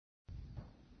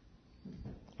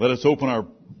Let us open our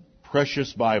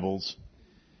precious Bibles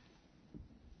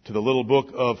to the little book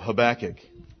of Habakkuk.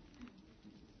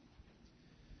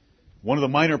 One of the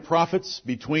minor prophets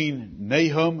between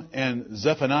Nahum and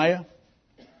Zephaniah.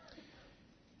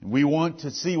 We want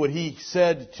to see what he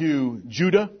said to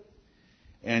Judah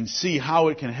and see how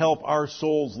it can help our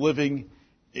souls living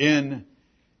in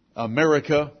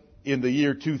America in the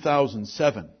year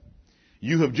 2007.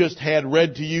 You have just had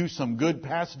read to you some good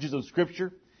passages of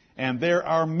Scripture, and there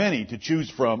are many to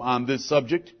choose from on this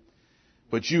subject.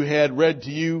 But you had read to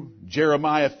you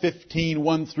Jeremiah 15,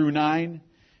 1 through 9,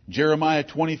 Jeremiah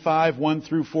 25, 1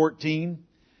 through 14,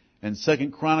 and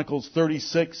 2 Chronicles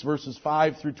 36, verses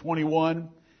 5 through 21.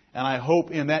 And I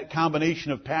hope in that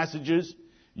combination of passages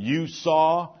you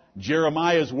saw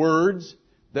Jeremiah's words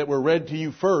that were read to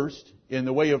you first in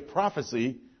the way of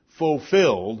prophecy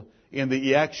fulfilled in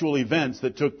the actual events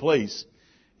that took place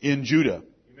in Judah.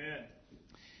 Amen.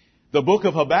 The book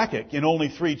of Habakkuk, in only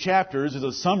 3 chapters, is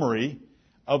a summary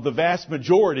of the vast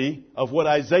majority of what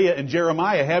Isaiah and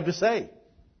Jeremiah have to say.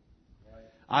 Right.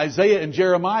 Isaiah and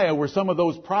Jeremiah were some of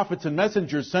those prophets and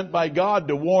messengers sent by God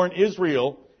to warn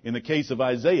Israel, in the case of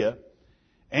Isaiah,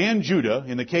 and Judah,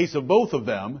 in the case of both of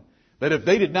them, that if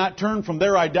they did not turn from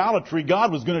their idolatry,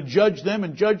 God was going to judge them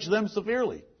and judge them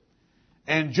severely.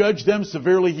 And judge them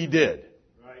severely he did.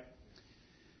 Right.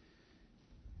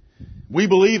 We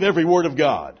believe every word of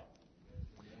God.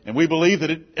 And we believe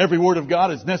that every word of God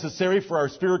is necessary for our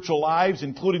spiritual lives,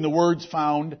 including the words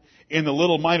found in the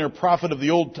little minor prophet of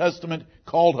the Old Testament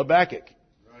called Habakkuk.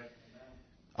 Right.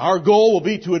 Our goal will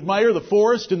be to admire the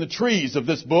forest and the trees of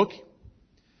this book,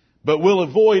 but we'll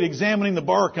avoid examining the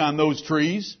bark on those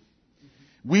trees.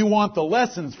 We want the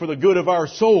lessons for the good of our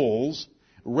souls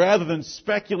rather than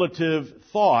speculative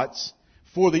thoughts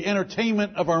for the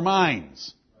entertainment of our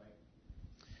minds.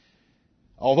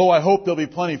 Although I hope there'll be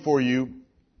plenty for you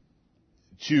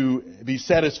to be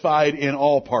satisfied in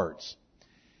all parts.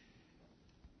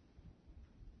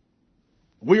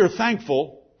 We are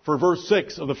thankful for verse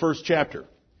 6 of the first chapter,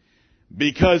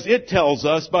 because it tells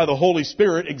us by the Holy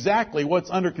Spirit exactly what's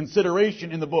under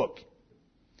consideration in the book.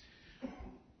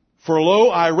 For lo,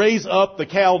 I raise up the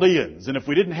Chaldeans. And if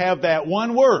we didn't have that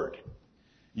one word,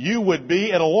 you would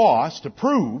be at a loss to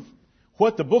prove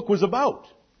what the book was about.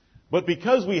 But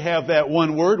because we have that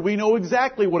one word, we know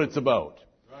exactly what it's about.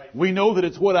 Right. We know that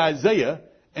it's what Isaiah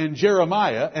and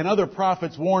Jeremiah and other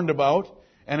prophets warned about,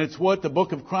 and it's what the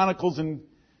book of Chronicles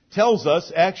tells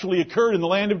us actually occurred in the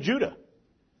land of Judah.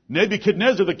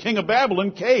 Nebuchadnezzar, the king of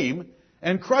Babylon, came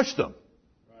and crushed them.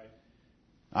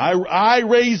 I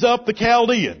raise up the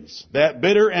Chaldeans, that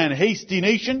bitter and hasty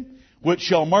nation, which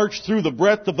shall march through the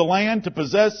breadth of the land to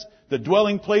possess the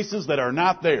dwelling places that are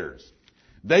not theirs.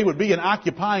 They would be an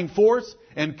occupying force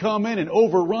and come in and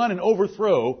overrun and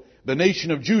overthrow the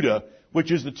nation of Judah,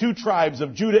 which is the 2 tribes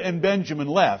of Judah and Benjamin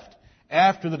left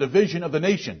after the division of the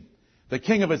nation. The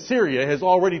king of Assyria has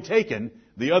already taken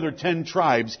the other 10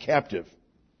 tribes captive.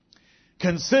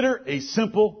 Consider a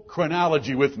simple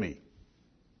chronology with me.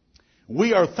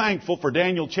 We are thankful for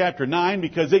Daniel chapter 9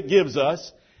 because it gives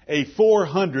us a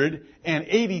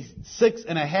 486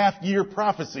 and a half year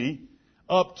prophecy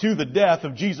up to the death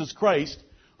of Jesus Christ,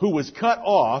 who was cut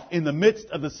off in the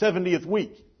midst of the 70th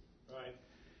week. Right.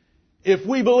 If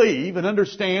we believe and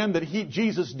understand that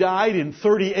Jesus died in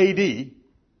 30 AD,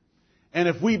 and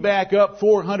if we back up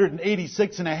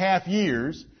 486 and a half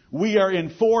years, we are in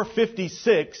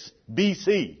 456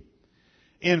 BC.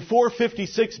 In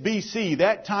 456 BC,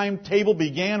 that timetable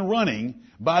began running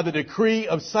by the decree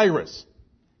of Cyrus,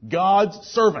 God's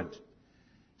servant.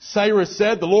 Cyrus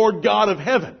said, "The Lord God of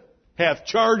heaven hath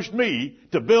charged me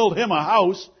to build him a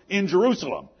house in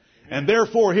Jerusalem. And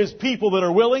therefore his people that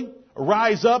are willing,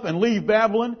 rise up and leave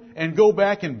Babylon and go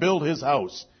back and build his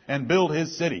house and build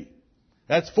his city."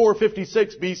 That's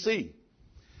 456 BC.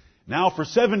 Now for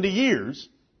 70 years,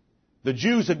 the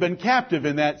Jews had been captive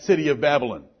in that city of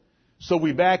Babylon. So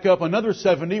we back up another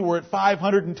 70, we're at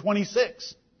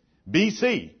 526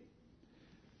 BC,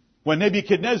 when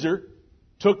Nebuchadnezzar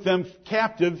took them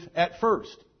captive at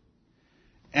first.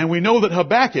 And we know that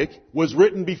Habakkuk was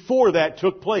written before that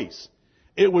took place.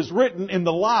 It was written in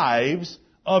the lives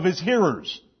of his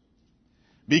hearers.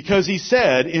 Because he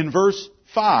said in verse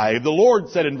 5, the Lord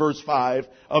said in verse 5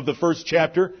 of the first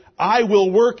chapter, "I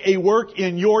will work a work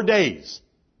in your days."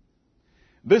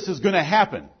 This is going to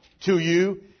happen to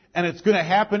you, and it's going to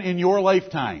happen in your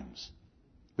lifetimes,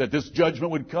 that this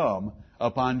judgment would come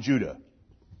upon Judah.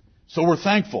 So we're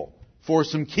thankful for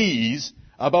some keys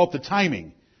about the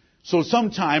timing. So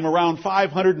sometime around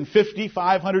 550,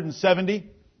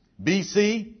 570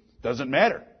 BC, doesn't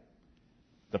matter.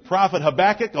 The prophet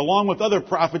Habakkuk, along with other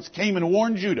prophets, came and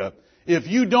warned Judah, if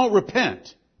you don't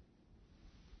repent,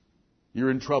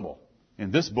 you're in trouble.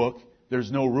 In this book,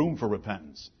 there's no room for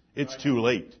repentance. It's too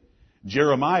late.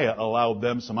 Jeremiah allowed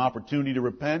them some opportunity to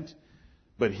repent,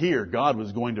 but here God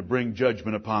was going to bring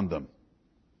judgment upon them.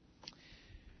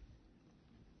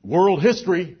 World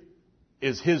history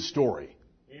is His story.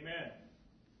 Amen.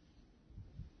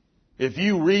 If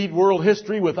you read world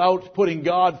history without putting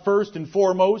God first and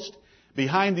foremost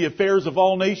behind the affairs of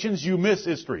all nations, you miss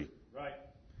history. Right.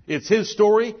 It's His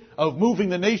story of moving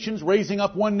the nations, raising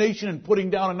up one nation and putting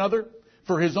down another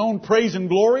for His own praise and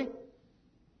glory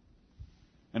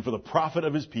and for the profit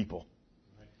of His people.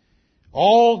 Right.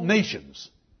 All nations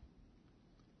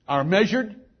are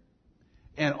measured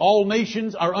and all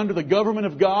nations are under the government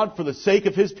of God for the sake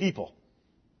of His people.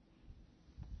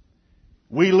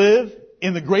 We live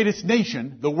in the greatest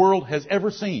nation the world has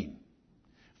ever seen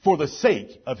for the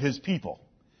sake of His people.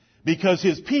 Because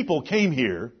His people came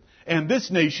here, and this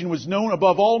nation was known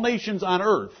above all nations on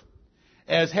earth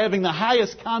as having the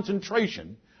highest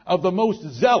concentration of the most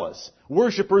zealous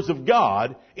worshipers of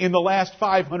God in the last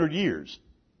 500 years.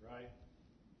 Right.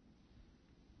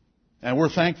 And we're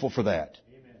thankful for that.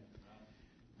 Amen.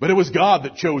 But it was God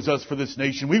that chose us for this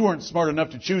nation. We weren't smart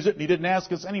enough to choose it, and He didn't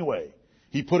ask us anyway.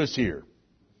 He put us here.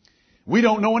 We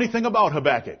don't know anything about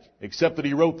Habakkuk, except that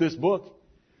he wrote this book.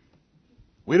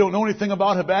 We don't know anything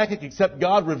about Habakkuk, except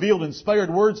God revealed inspired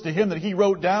words to him that he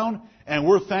wrote down, and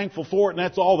we're thankful for it, and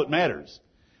that's all that matters.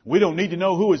 We don't need to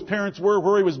know who his parents were,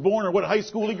 where he was born, or what high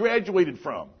school he graduated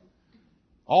from.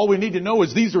 All we need to know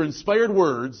is these are inspired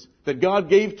words that God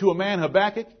gave to a man,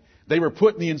 Habakkuk. They were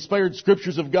put in the inspired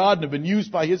scriptures of God and have been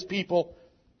used by His people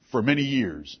for many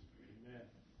years. Amen.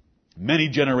 Many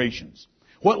generations.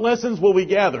 What lessons will we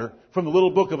gather from the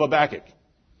little book of Habakkuk?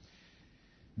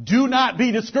 Do not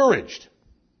be discouraged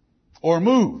or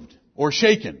moved or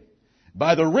shaken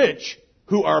by the rich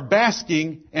who are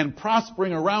basking and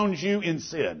prospering around you in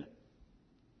sin.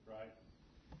 Right.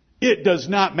 It does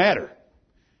not matter.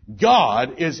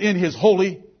 God is in His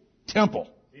holy temple.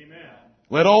 Amen.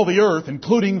 Let all the earth,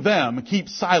 including them, keep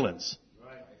silence.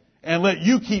 Right. And let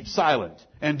you keep silent.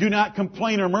 And do not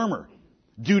complain or murmur.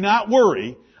 Do not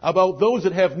worry about those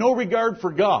that have no regard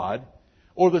for God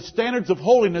or the standards of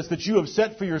holiness that you have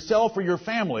set for yourself or your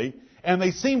family, and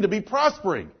they seem to be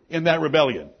prospering in that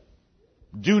rebellion.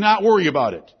 Do not worry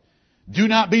about it. Do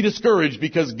not be discouraged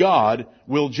because God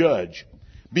will judge.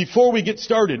 Before we get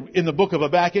started in the book of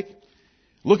Habakkuk,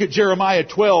 look at Jeremiah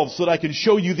 12 so that I can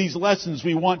show you these lessons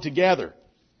we want to gather.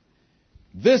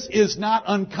 This is not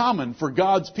uncommon for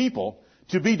God's people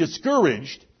to be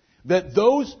discouraged that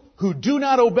those who do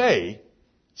not obey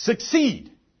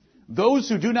succeed. Those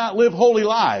who do not live holy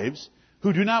lives,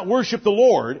 who do not worship the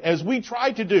Lord as we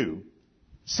try to do,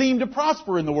 seem to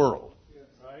prosper in the world.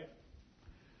 Right.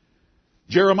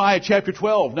 Jeremiah chapter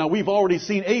 12. Now we've already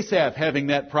seen Asaph having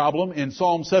that problem in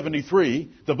Psalm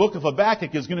 73. The book of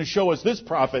Habakkuk is going to show us this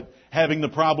prophet having the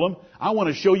problem. I want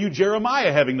to show you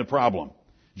Jeremiah having the problem.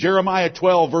 Jeremiah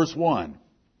 12 verse 1.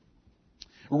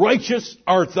 Righteous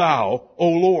art thou, O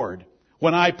Lord,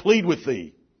 when I plead with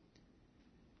thee.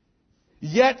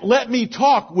 Yet let me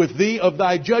talk with thee of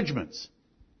thy judgments.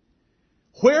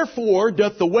 Wherefore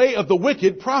doth the way of the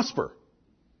wicked prosper?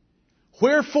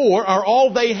 Wherefore are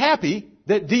all they happy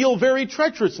that deal very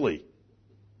treacherously?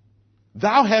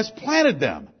 Thou hast planted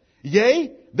them.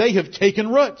 Yea, they have taken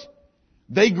root.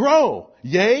 They grow.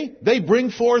 Yea, they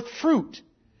bring forth fruit.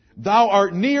 Thou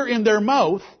art near in their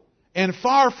mouth and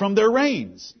far from their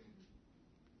reins.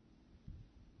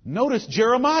 Notice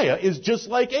Jeremiah is just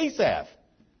like Asaph.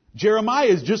 Jeremiah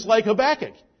is just like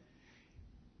Habakkuk.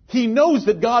 He knows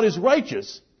that God is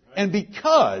righteous, and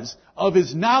because of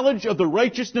his knowledge of the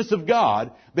righteousness of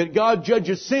God, that God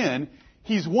judges sin,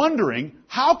 he's wondering,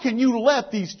 how can you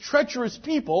let these treacherous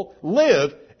people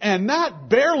live and not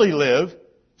barely live,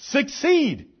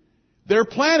 succeed? They're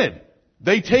planted.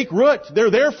 They take root.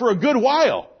 They're there for a good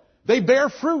while. They bear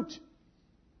fruit.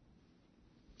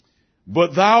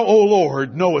 But thou, O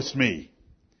Lord, knowest me.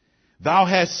 Thou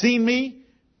hast seen me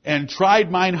and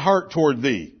tried mine heart toward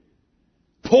thee.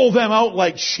 Pull them out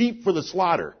like sheep for the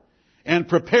slaughter, and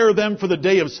prepare them for the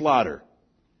day of slaughter.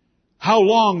 How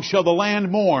long shall the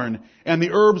land mourn, and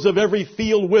the herbs of every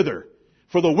field wither,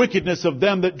 for the wickedness of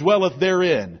them that dwelleth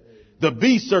therein? The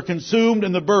beasts are consumed,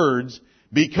 and the birds,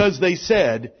 because they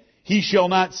said, He shall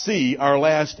not see our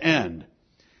last end.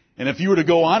 And if you were to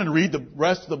go on and read the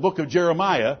rest of the book of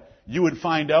Jeremiah, you would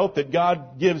find out that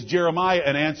God gives Jeremiah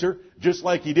an answer, just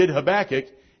like He did Habakkuk.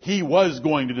 He was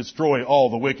going to destroy all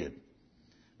the wicked.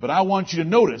 But I want you to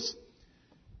notice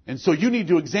And so you need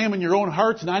to examine your own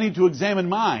hearts, and I need to examine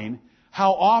mine.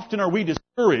 How often are we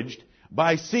discouraged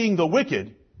by seeing the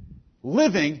wicked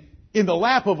living in the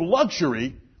lap of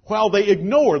luxury while they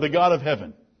ignore the God of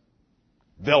heaven?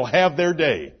 They'll have their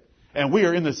day. And we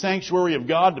are in the sanctuary of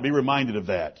God to be reminded of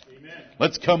that. Amen.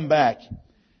 Let's come back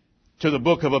to the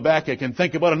book of Habakkuk and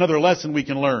think about another lesson we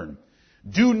can learn.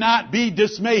 Do not be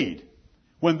dismayed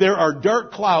when there are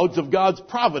dark clouds of God's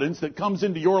providence that comes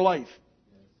into your life.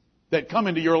 That come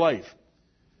into your life.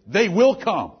 They will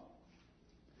come.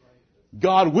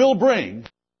 God will bring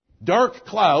dark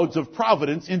clouds of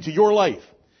providence into your life.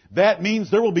 That means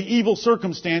there will be evil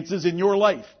circumstances in your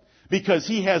life, because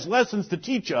He has lessons to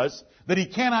teach us that He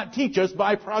cannot teach us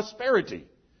by prosperity.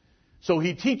 So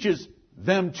He teaches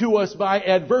them to us by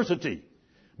adversity.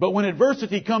 But when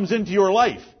adversity comes into your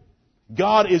life,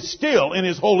 God is still in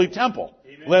His holy temple.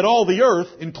 Amen. Let all the earth,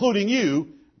 including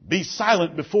you, be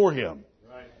silent before Him.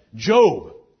 Right.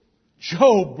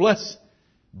 Job,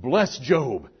 bless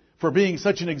Job for being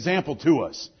such an example to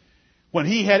us. When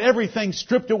he had everything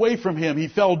stripped away from him, he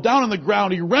fell down on the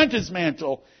ground, he rent his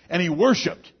mantle, and he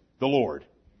worshipped the Lord.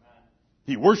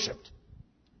 He worshipped.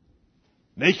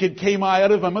 Naked came I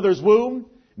out of my mother's womb,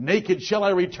 naked shall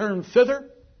I return thither.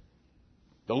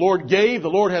 The Lord gave, the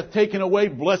Lord hath taken away,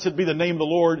 blessed be the name of the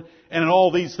Lord. And in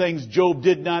all these things, Job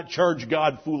did not charge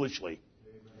God foolishly.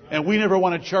 And we never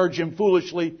want to charge Him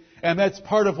foolishly, and that's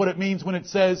part of what it means when it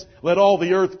says, let all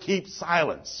the earth keep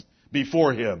silence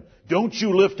before Him. Don't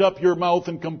you lift up your mouth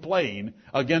and complain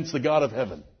against the God of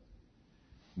heaven.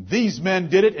 These men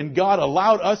did it, and God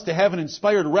allowed us to have an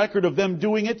inspired record of them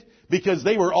doing it because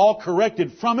they were all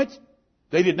corrected from it.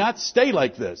 They did not stay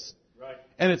like this. Right.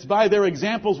 And it's by their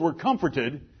examples we're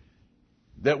comforted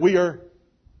that we are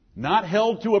not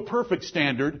held to a perfect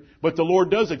standard, but the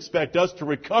Lord does expect us to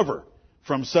recover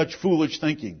from such foolish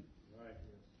thinking. Right.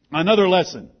 Another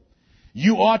lesson.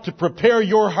 You ought to prepare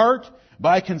your heart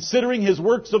by considering His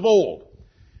works of old.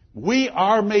 We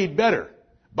are made better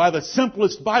by the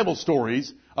simplest Bible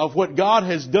stories of what God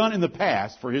has done in the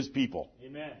past for His people.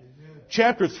 Amen.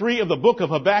 Chapter 3 of the book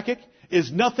of Habakkuk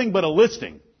is nothing but a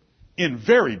listing in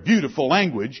very beautiful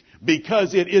language,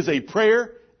 because it is a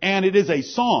prayer and it is a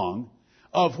song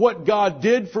of what God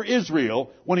did for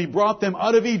Israel when He brought them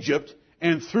out of Egypt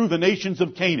and through the nations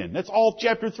of Canaan. That's all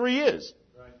chapter 3 is.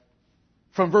 Right.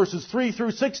 From verses 3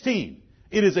 through 16.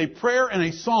 It is a prayer and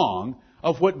a song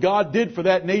of what God did for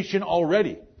that nation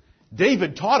already.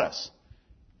 David taught us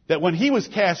that when he was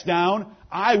cast down,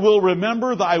 I will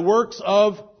remember thy works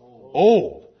of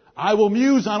old. I will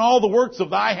muse on all the works of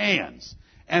thy hands.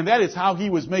 And that is how he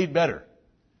was made better.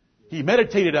 He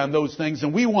meditated on those things,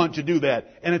 and we want to do that.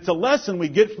 And it's a lesson we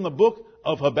get from the book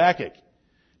of Habakkuk.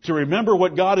 To remember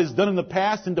what God has done in the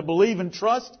past and to believe and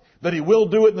trust that He will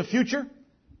do it in the future,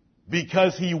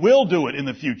 because He will do it in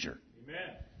the future.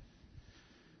 Amen.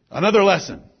 Another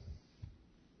lesson.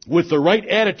 With the right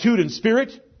attitude and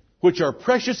spirit, which are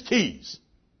precious keys,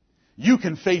 you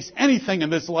can face anything in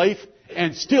this life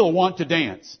and still want to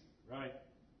dance. Right.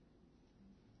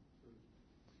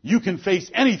 You can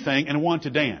face anything and want to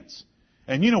dance.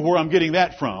 And you know where I'm getting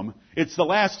that from. It's the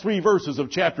last 3 verses of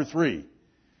chapter 3.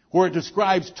 Where it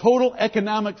describes total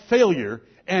economic failure,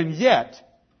 and yet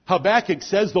Habakkuk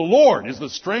says, the Lord is the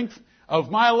strength of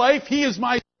my life. He is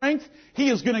my strength. He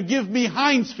is going to give me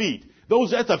hinds feet.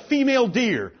 That's a female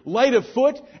deer, light of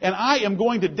foot, and I am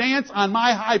going to dance on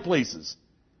my high places.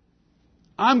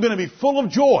 I'm going to be full of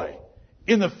joy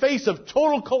in the face of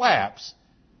total collapse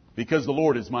because the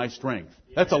Lord is my strength.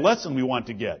 That's a lesson we want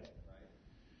to get.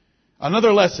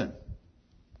 Another lesson.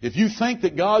 If you think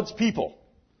that God's people,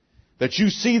 that you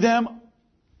see them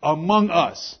among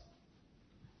us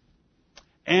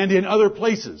and in other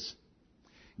places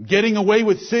getting away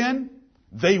with sin,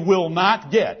 they will not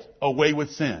get away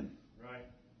with sin. Right.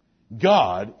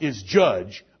 God is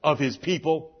judge of His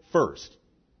people first.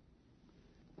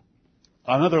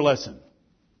 Another lesson.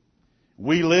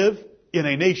 We live in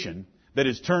a nation that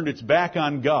has turned its back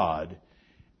on God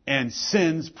and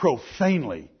sins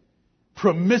profanely,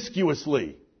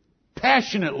 promiscuously,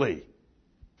 passionately,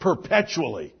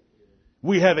 perpetually.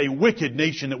 We have a wicked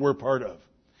nation that we're part of.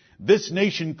 This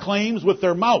nation claims with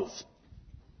their mouth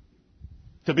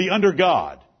to be under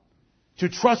God, to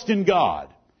trust in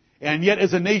God, and yet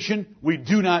as a nation we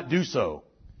do not do so.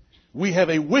 We have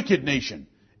a wicked nation.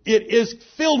 It is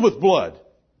filled with blood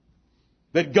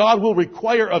that God will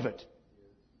require of it.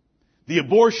 The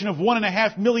abortion of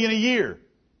 1.5 million a year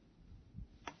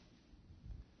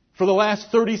for the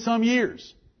last 30-some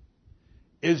years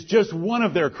is just one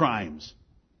of their crimes.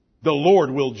 The Lord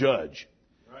will judge.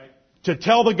 Right. To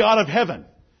tell the God of heaven,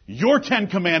 your 10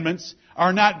 commandments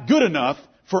are not good enough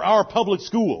for our public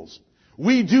schools.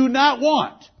 We do not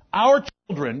want our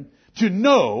children to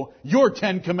know your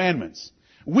 10 Commandments.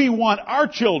 We want our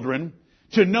children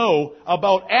to know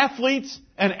about athletes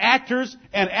and actors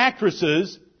and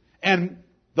actresses and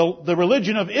the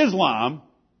religion of Islam,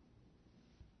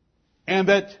 and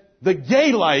that the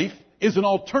gay life is an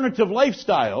alternative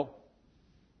lifestyle,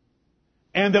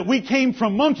 and that we came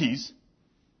from monkeys,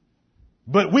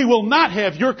 but we will not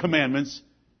have your commandments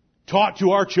taught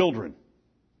to our children.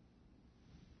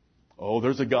 Oh,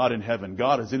 there's a God in heaven.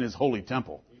 God is in His holy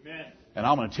temple. Amen. And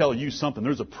I'm going to tell you something.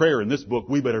 There's a prayer in this book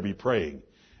we better be praying.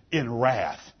 In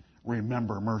wrath,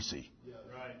 remember mercy. Yeah,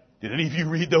 right. Did any of you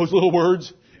read those little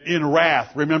words? In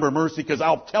wrath, remember mercy, because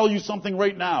I'll tell you something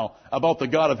right now about the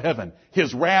God of heaven.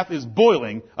 His wrath is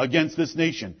boiling against this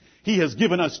nation. He has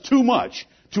given us too much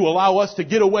to allow us to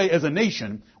get away as a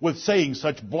nation with saying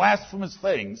such blasphemous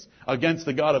things against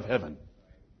the God of heaven.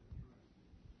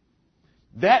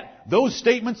 Those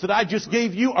statements that I just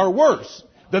gave you are worse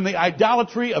than the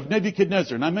idolatry of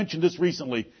Nebuchadnezzar. And I mentioned this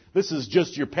recently. This is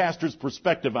just your pastor's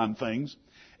perspective on things.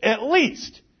 At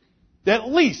least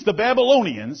the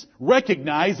Babylonians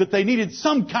recognized that they needed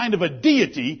some kind of a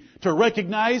deity to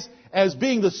recognize as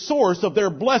being the source of their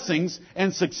blessings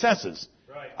and successes.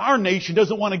 Right. Our nation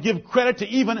doesn't want to give credit to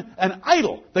even an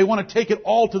idol. They want to take it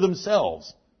all to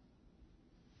themselves.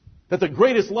 That the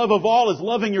greatest love of all is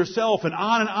loving yourself, and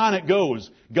on it goes.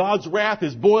 God's wrath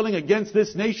is boiling against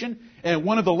this nation, and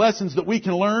one of the lessons that we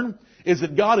can learn is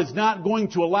that God is not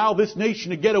going to allow this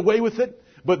nation to get away with it,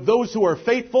 but those who are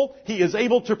faithful, He is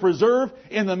able to preserve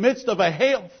in the midst of a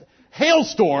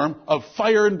hailstorm of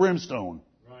fire and brimstone.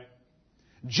 Right.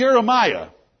 Jeremiah,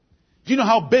 do you know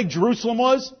how big Jerusalem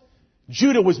was?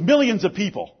 Judah was millions of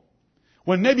people.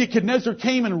 When Nebuchadnezzar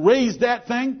came and razed that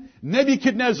thing,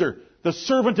 Nebuchadnezzar, the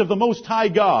servant of the Most High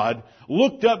God,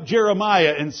 looked up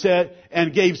Jeremiah and said,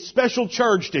 and gave special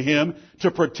charge to him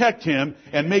to protect him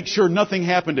and make sure nothing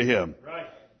happened to him. Right.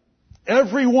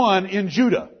 Everyone in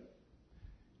Judah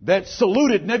that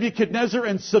saluted Nebuchadnezzar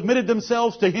and submitted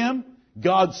themselves to him,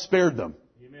 God spared them.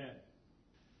 Amen.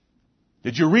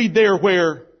 Did you read there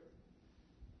where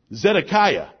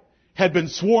Zedekiah had been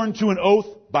sworn to an oath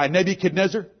by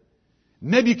Nebuchadnezzar?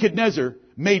 Nebuchadnezzar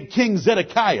made King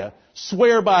Zedekiah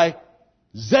swear by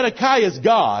Zedekiah's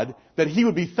God that he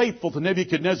would be faithful to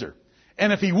Nebuchadnezzar.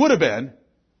 And if he would have been,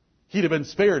 he'd have been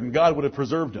spared and God would have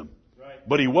preserved him. Right.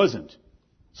 But he wasn't.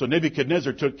 So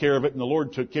Nebuchadnezzar took care of it, and the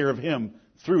Lord took care of him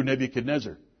through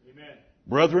Nebuchadnezzar. Amen.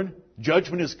 Brethren,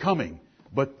 judgment is coming,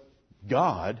 but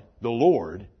God, the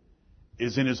Lord,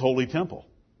 is in His holy temple.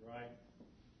 Right.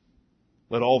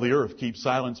 Let all the earth keep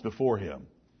silence before Him.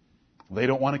 They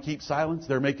don't want to keep silence.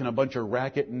 They're making a bunch of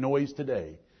racket and noise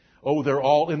today. Oh, they're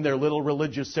all in their little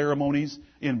religious ceremonies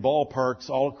in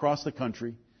ballparks all across the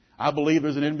country. I believe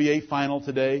there's an NBA final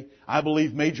today. I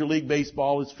believe Major League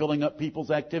Baseball is filling up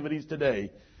people's activities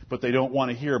today, but they don't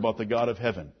want to hear about the God of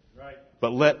heaven. Right.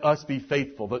 But let us be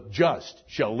faithful. The just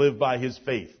shall live by his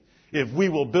faith. If we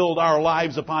will build our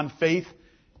lives upon faith,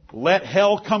 let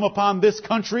hell come upon this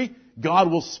country, God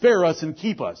will spare us and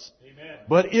keep us. Amen.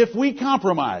 But if we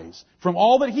compromise from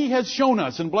all that He has shown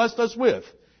us and blessed us with,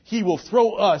 He will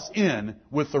throw us in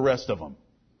with the rest of them.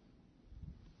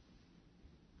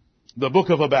 The book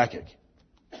of Habakkuk.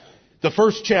 The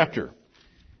first chapter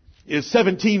is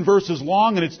 17 verses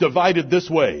long, and it's divided this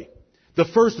way. The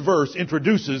first verse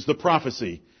introduces the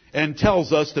prophecy and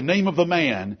tells us the name of the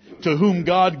man to whom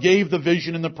God gave the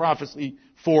vision and the prophecy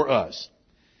for us.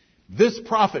 This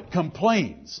prophet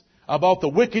complains about the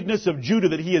wickedness of Judah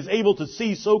that he is able to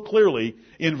see so clearly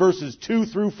in verses 2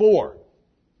 through 4.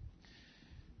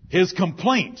 His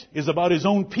complaint is about his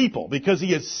own people because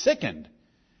he is sickened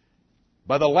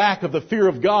by the lack of the fear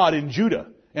of God in Judah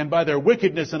and by their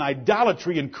wickedness and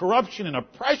idolatry and corruption and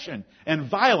oppression and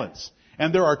violence.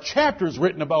 And there are chapters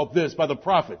written about this by the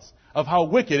prophets of how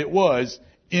wicked it was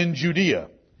in Judea.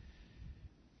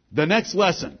 The next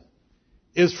lesson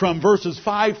is from verses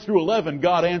 5 through 11.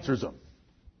 God answers them.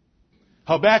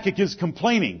 Habakkuk is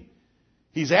complaining.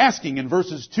 He's asking in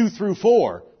verses 2 through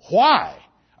 4, why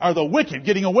are the wicked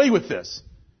getting away with this?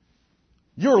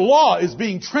 Your law is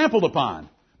being trampled upon.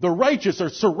 The righteous are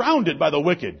surrounded by the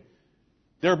wicked.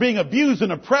 They're being abused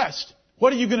and oppressed.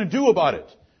 What are you going to do about it?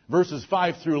 Verses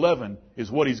 5 through 11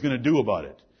 is what he's going to do about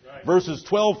it. Right. Verses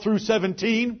 12 through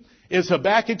 17 is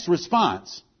Habakkuk's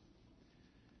response.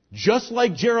 Just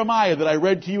like Jeremiah that I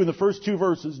read to you in the first two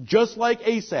verses, just like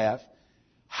Asaph,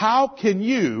 how can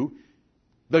you,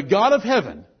 the God of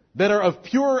heaven, that are of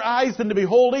purer eyes than to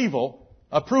behold evil,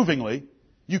 approvingly,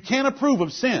 you can't approve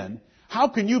of sin, how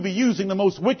can you be using the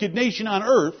most wicked nation on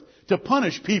earth to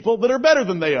punish people that are better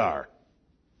than they are?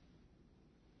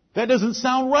 That doesn't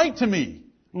sound right to me.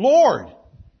 Lord,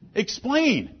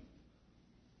 explain.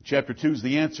 Chapter 2 is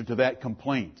the answer to that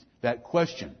complaint, that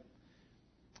question.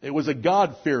 It was a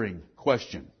God-fearing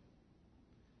question.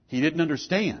 He didn't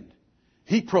understand.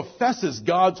 He professes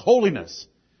God's holiness,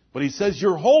 but he says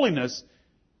your holiness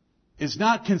is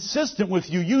not consistent with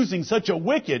you using such a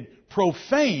wicked,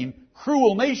 profane,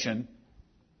 cruel nation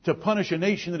to punish a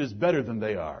nation that is better than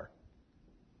they are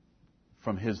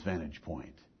from his vantage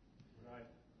point. Right.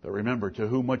 But remember, to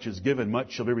whom much is given,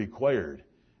 much shall be required.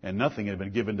 And nothing had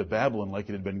been given to Babylon like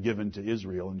it had been given to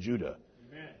Israel and Judah.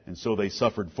 Amen. And so they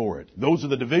suffered for it. Those are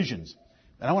the divisions.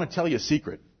 And I want to tell you a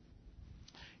secret.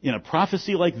 In a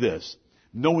prophecy like this,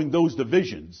 knowing those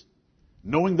divisions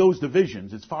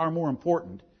is far more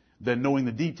important than knowing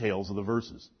the details of the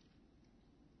verses.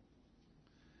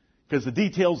 Because the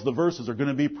details of the verses are going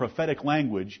to be prophetic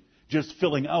language just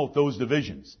filling out those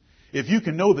divisions. If you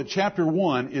can know that chapter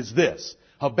 1 is this: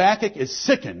 Habakkuk is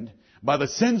sickened by the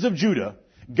sins of Judah.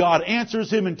 God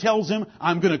answers him and tells him,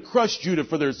 I'm going to crush Judah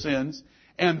for their sins.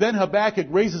 And then Habakkuk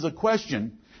raises a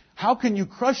question: how can you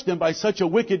crush them by such a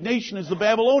wicked nation as the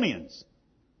Babylonians?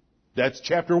 That's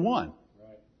chapter 1.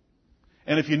 Right.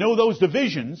 And if you know those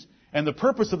divisions and the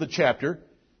purpose of the chapter,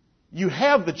 you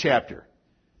have the chapter.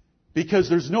 Because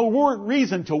there's no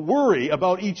reason to worry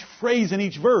about each phrase in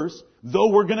each verse, though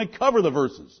we're going to cover the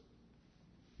verses.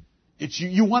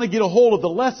 You want to get a hold of the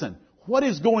lesson. What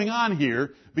is going on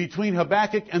here between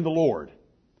Habakkuk and the Lord?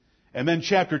 And then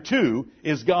chapter 2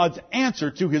 is God's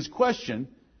answer to his question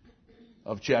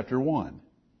of chapter 1.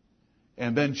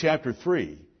 And then chapter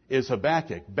 3 is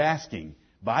Habakkuk basking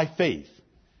by faith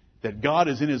that God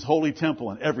is in his holy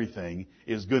temple and everything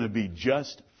is going to be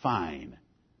just fine.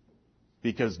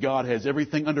 Because God has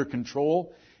everything under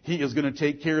control. He is going to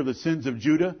take care of the sins of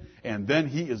Judah, and then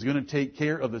he is going to take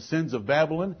care of the sins of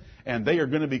Babylon, and they are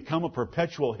going to become a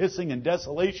perpetual hissing and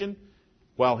desolation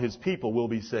while his people will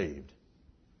be saved.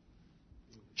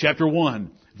 Chapter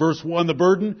 1, verse 1, the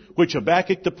burden which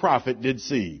Habakkuk the prophet did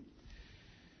see.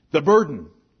 The burden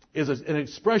is an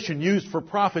expression used for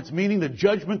prophets, meaning the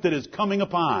judgment that is coming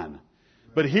upon.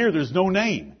 But here there's no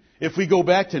name. If we go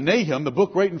back to Nahum, the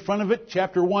book right in front of it,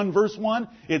 chapter 1, verse 1,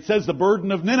 it says the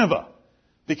burden of Nineveh.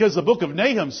 Because the book of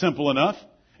Nahum's simple enough.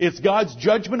 It's God's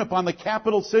judgment upon the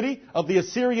capital city of the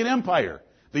Assyrian Empire.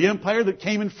 The empire that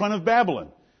came in front of Babylon.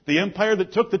 The empire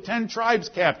that took the 10 tribes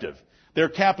captive. Their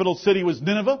capital city was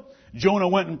Nineveh. Jonah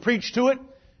went and preached to it.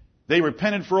 They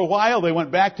repented for a while. They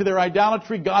went back to their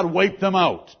idolatry. God wiped them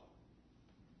out.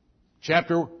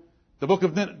 The book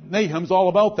of Nahum's all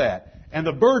about that. And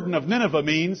the burden of Nineveh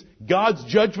means God's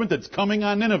judgment that's coming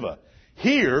on Nineveh.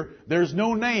 Here, there's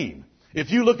no name.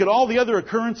 If you look at all the other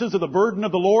occurrences of the burden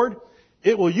of the Lord,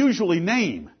 it will usually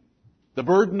name the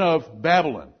burden of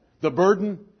Babylon, the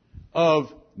burden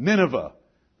of Nineveh,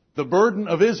 the burden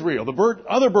of Israel,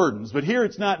 other burdens. But here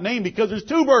it's not named because there's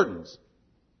 2 burdens.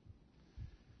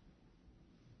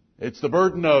 It's the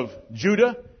burden of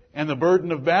Judah and the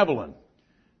burden of Babylon.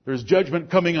 There's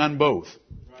judgment coming on both.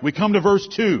 We come to verse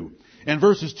 2. And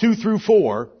verses 2 through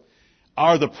 4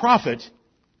 are the prophet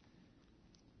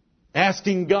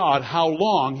asking God how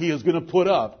long he is going to put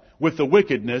up with the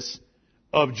wickedness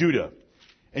of Judah.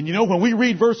 And you know, when we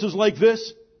read verses like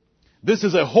this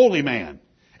is a holy man.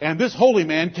 And this holy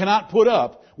man cannot put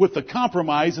up with the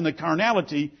compromise and the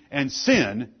carnality and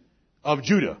sin of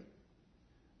Judah.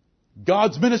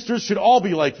 God's ministers should all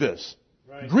be like this,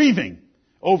 right, grieving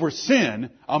over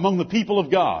sin among the people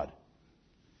of God.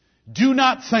 Do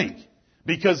not think,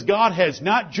 because God has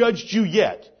not judged you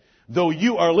yet, though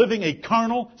you are living a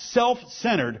carnal,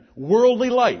 self-centered, worldly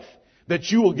life,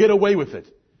 that you will get away with it.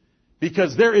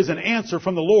 Because there is an answer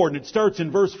from the Lord, and it starts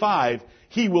in verse 5.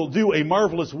 He will do a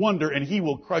marvelous wonder, and he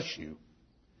will crush you.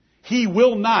 He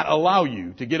will not allow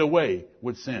you to get away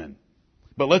with sin.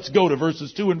 But let's go to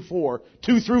verses 2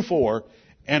 through 4,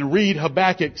 and read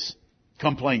Habakkuk's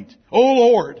complaint. O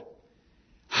Lord,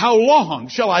 how long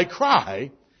shall I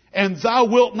cry, and thou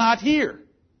wilt not hear?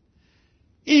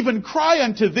 Even cry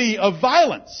unto thee of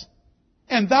violence,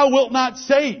 and thou wilt not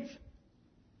save.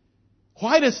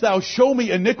 Why dost thou show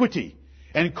me iniquity,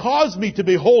 and cause me to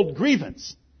behold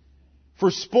grievance? For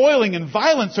spoiling and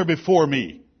violence are before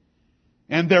me,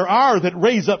 and there are that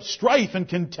raise up strife and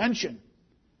contention.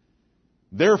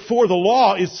 Therefore the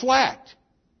law is slacked,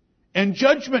 and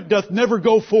judgment doth never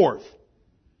go forth.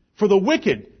 For the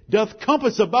wicked doth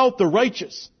compass about the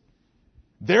righteous.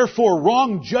 Therefore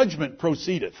wrong judgment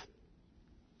proceedeth.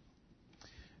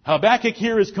 Habakkuk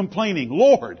here is complaining,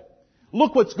 Lord,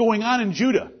 look what's going on in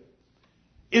Judah.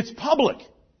 It's public.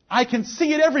 I can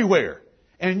see it everywhere.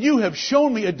 And you have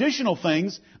shown me additional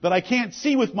things that I can't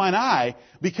see with mine eye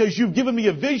because you've given me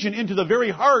a vision into the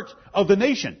very heart of the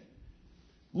nation.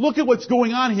 Look at what's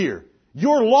going on here.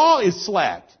 Your law is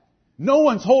slacked. No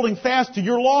one's holding fast to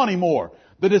your law anymore.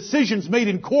 The decisions made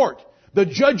in court. The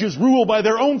judges rule by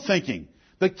their own thinking.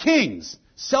 The kings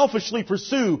selfishly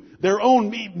pursue their own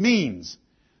means.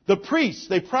 The priests,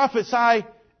 they prophesy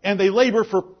and they labor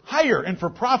for hire and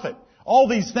for profit. All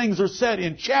these things are said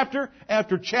in chapter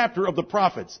after chapter of the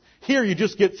prophets. Here you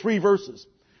just get 3 verses.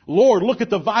 Lord, look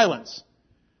at the violence.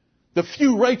 The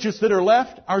few righteous that are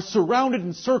left are surrounded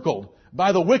and circled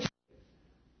by the wicked.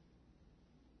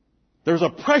 There's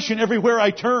oppression everywhere I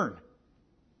turn.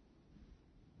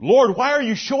 Lord, why are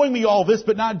you showing me all this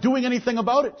but not doing anything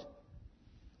about it?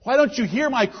 Why don't you hear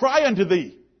my cry unto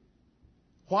thee?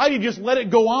 Why do you just let it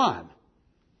go on?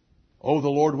 Oh, the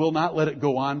Lord will not let it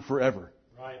go on forever.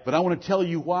 Right. But I want to tell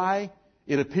you why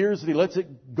it appears that He lets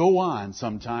it go on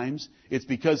sometimes. It's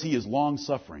because He is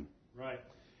long-suffering. Right.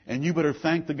 And you better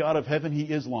thank the God of heaven, He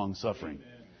is long-suffering.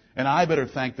 Amen. And I better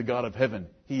thank the God of heaven,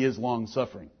 He is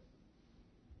long-suffering.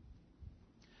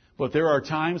 But there are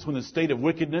times when the state of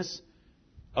wickedness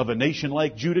of a nation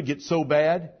like Judah gets so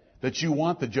bad that you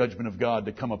want the judgment of God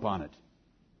to come upon it,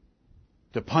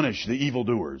 to punish the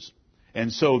evildoers.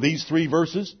 And so these 3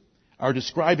 verses are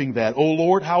describing that. O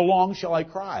Lord, how long shall I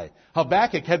cry?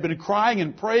 Habakkuk had been crying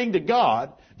and praying to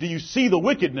God. Do you see the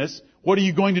wickedness? What are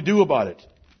you going to do about it?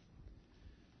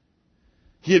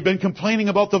 He had been complaining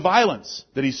about the violence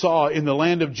that he saw in the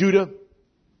land of Judah,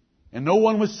 and no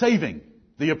one was saving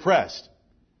the oppressed.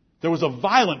 There was a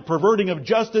violent perverting of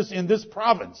justice in this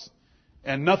province,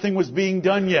 and nothing was being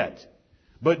done yet.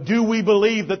 But do we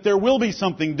believe that there will be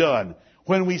something done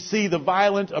when we see the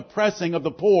violent oppressing of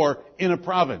the poor in a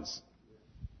province?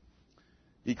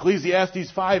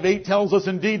 Ecclesiastes 5:8 tells us,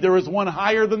 indeed, there is one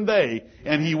higher than they,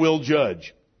 and He will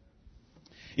judge.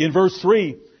 In verse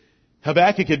 3,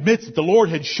 Habakkuk admits that the Lord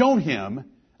had shown him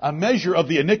a measure of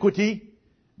the iniquity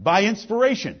by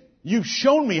inspiration. You've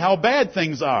shown me how bad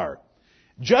things are.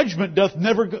 Judgment doth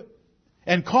never go,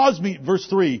 and cause me, verse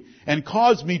 3, and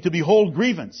cause me to behold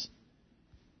grievance,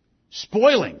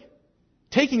 spoiling,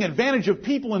 taking advantage of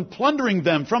people and plundering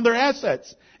them from their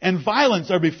assets, and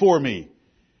violence are before me.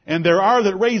 And there are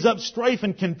that raise up strife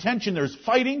and contention. There's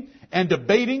fighting and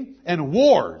debating and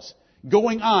wars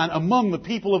going on among the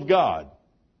people of God.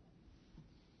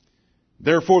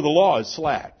 Therefore the law is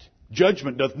slacked.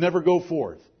 Judgment doth never go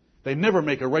forth. They never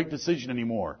make a right decision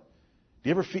anymore. Do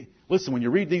you ever listen, when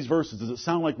you read these verses, does it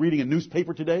sound like reading a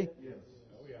newspaper today? Yes.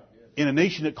 Oh, yeah. Yes. In a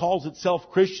nation that calls itself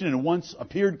Christian and once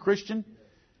appeared Christian? Yes.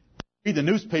 You read the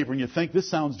newspaper and you think, this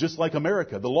sounds just like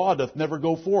America. The law doth never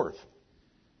go forth.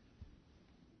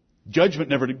 Judgment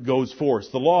never goes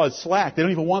forth. The law is slack. They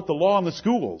don't even want the law in the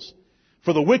schools.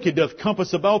 For the wicked doth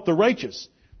compass about the righteous.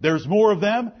 There's more of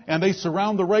them, and they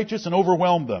surround the righteous and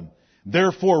overwhelm them.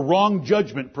 Therefore wrong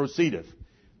judgment proceedeth.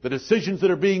 The decisions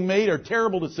that are being made are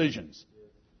terrible decisions.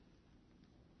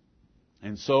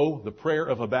 And so, the prayer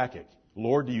of Habakkuk,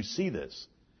 Lord, do you see this?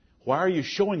 Why are you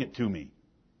showing it to me?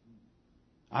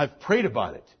 I've prayed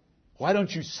about it. Why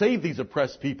don't you save these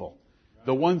oppressed people?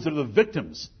 The ones that are the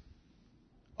victims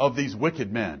of these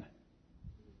wicked men.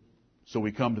 So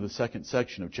we come to the second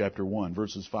section of chapter 1,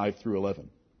 verses 5 through 11.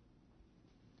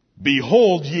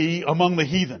 Behold ye among the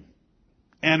heathen,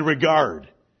 and regard,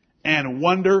 and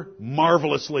wonder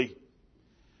marvelously.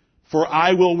 For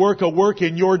I will work a work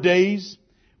in your days,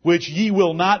 which ye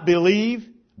will not believe,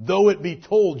 though it be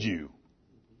told you.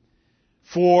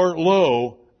 For,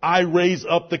 lo, I raise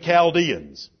up the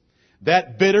Chaldeans,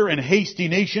 that bitter and hasty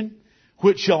nation,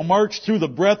 which shall march through the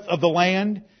breadth of the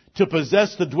land, to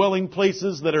possess the dwelling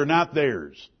places that are not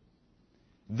theirs.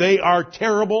 They are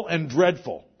terrible and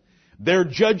dreadful. Their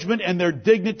judgment and their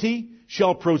dignity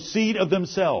shall proceed of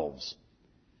themselves.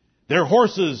 Their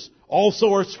horses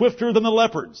also are swifter than the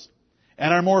leopards,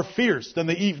 and are more fierce than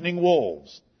the evening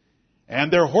wolves.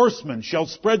 And their horsemen shall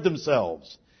spread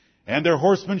themselves, and their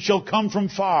horsemen shall come from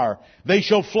far. They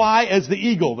shall fly as the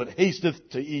eagle that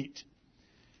hasteth to eat.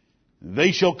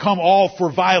 They shall come all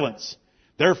for violence.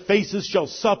 Their faces shall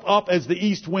sup up as the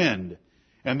east wind,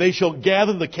 and they shall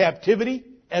gather the captivity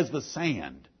as the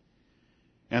sand.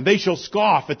 And they shall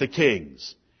scoff at the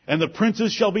kings, and the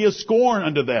princes shall be a scorn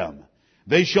unto them.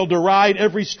 They shall deride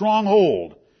every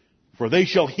stronghold, for they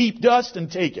shall heap dust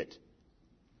and take it.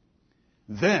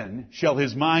 Then shall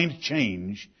his mind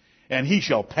change, and he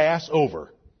shall pass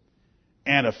over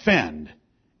and offend,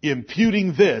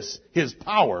 imputing this, his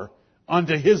power,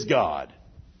 unto his God.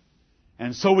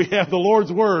 And so we have the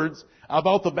Lord's words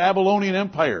about the Babylonian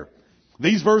Empire.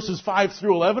 These verses 5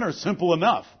 through 11 are simple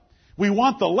enough. We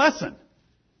want the lesson.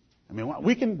 I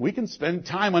mean, we can spend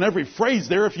time on every phrase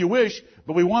there if you wish,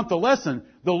 but we want the lesson.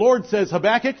 The Lord says,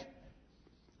 Habakkuk,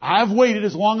 I've waited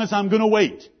as long as I'm going to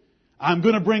wait. I'm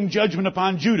going to bring judgment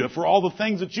upon Judah for all the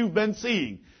things that you've been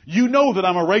seeing. You know that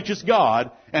I'm a righteous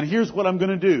God, and here's what I'm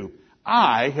going to do.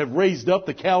 I have raised up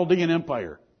the Chaldean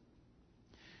Empire.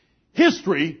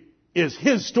 History is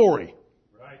his story.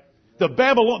 Right.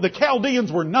 The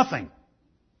Chaldeans were nothing.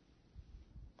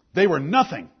 They were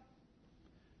nothing.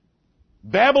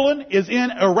 Babylon is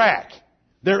in Iraq.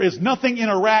 There is nothing in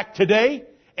Iraq today,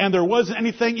 and there wasn't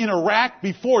anything in Iraq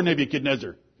before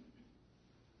Nebuchadnezzar.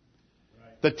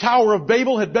 The Tower of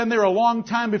Babel had been there a long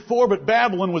time before, but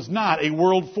Babylon was not a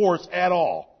world force at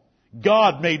all.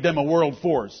 God made them a world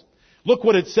force. Look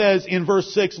what it says in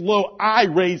verse 6, Lo, I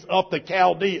raise up the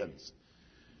Chaldeans.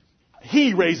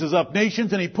 He raises up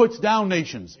nations and he puts down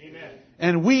nations. Amen.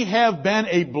 And we have been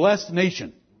a blessed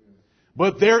nation.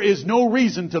 But there is no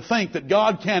reason to think that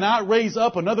God cannot raise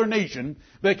up another nation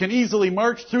that can easily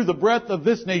march through the breadth of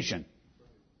this nation.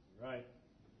 Right.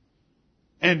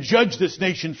 And judge this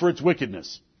nation for its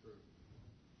wickedness.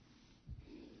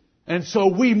 And so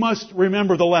we must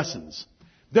remember the lessons.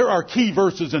 There are key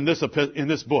verses in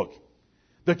this book.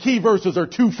 The key verses are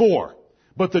 2:4.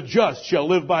 But the just shall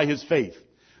live by his faith.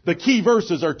 The key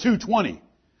verses are 2:20.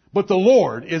 But the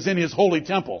Lord is in his holy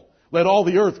temple. Let all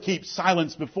the earth keep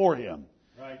silence before him.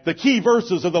 Right. The key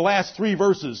verses are the last 3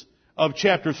 verses of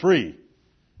chapter 3.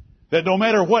 That no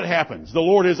matter what happens, the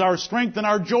Lord is our strength and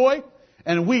our joy,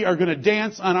 and we are going to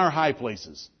dance on our high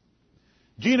places.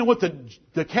 Do you know what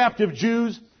the captive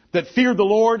Jews that feared the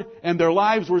Lord and their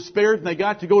lives were spared and they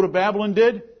got to go to Babylon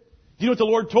did? Do you know what the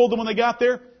Lord told them when they got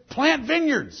there? Plant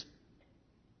vineyards.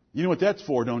 You know what that's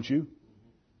for, don't you?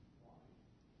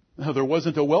 No, there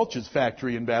wasn't a Welch's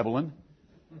factory in Babylon.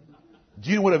 Do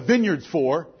you know what a vineyard's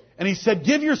for? And he said,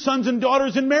 give your sons and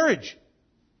daughters in marriage.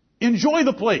 Enjoy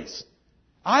the place.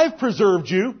 I've preserved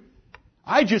you.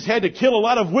 I just had to kill a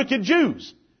lot of wicked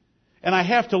Jews. And I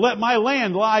have to let my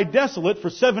land lie desolate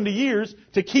for 70 years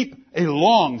to keep a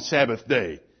long Sabbath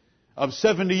day of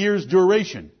 70 years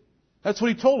duration. That's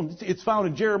what he told them. It's found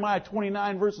in Jeremiah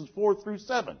 29 verses 4 through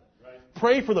 7. Right.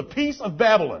 Pray for the peace of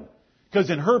Babylon.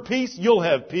 Because in her peace, you'll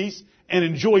have peace and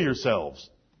enjoy yourselves.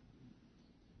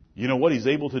 You know what? He's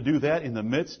able to do that in the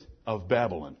midst of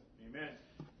Babylon. Amen.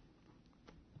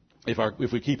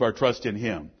 If we keep our trust in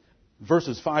him.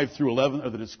 Verses 5 through 11 are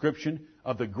the description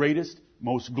of the greatest,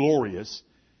 most glorious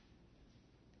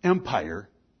empire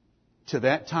to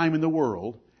that time in the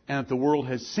world and that the world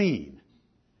has seen.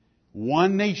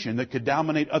 One nation that could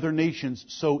dominate other nations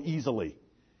so easily.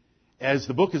 As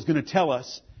the book is going to tell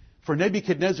us, for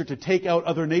Nebuchadnezzar to take out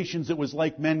other nations, it was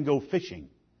like men go fishing.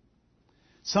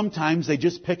 Sometimes they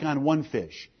just pick on one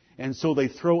fish, and so they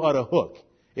throw out a hook.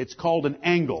 It's called an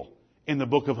angle in the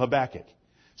book of Habakkuk.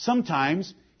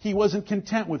 Sometimes he wasn't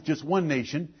content with just one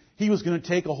nation. He was going to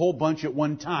take a whole bunch at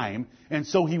one time, and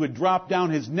so he would drop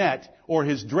down his net or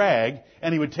his drag,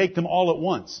 and he would take them all at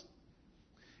once.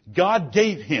 God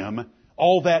gave him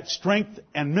all that strength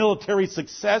and military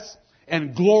success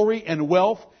and glory and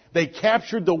wealth. They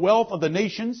captured the wealth of the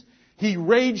nations. He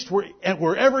raged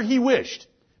wherever he wished.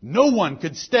 No one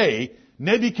could stay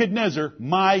Nebuchadnezzar,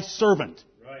 my servant.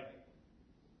 Right.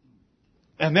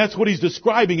 And that's what he's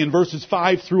describing in verses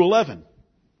 5 through 11.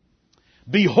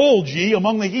 Behold ye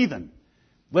among the heathen.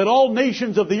 Let all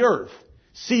nations of the earth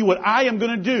see what I am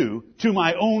going to do to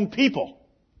my own people.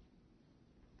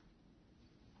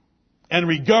 And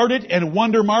regard it and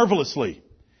wonder marvelously.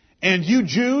 And you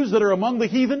Jews that are among the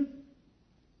heathen,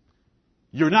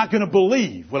 you're not going to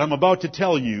believe what I'm about to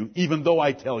tell you, even though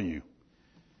I tell you.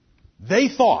 They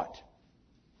thought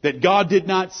that God did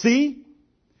not see.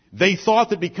 They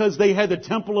thought that because they had the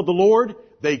temple of the Lord,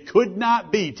 they could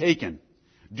not be taken.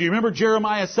 Do you remember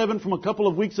Jeremiah 7 from a couple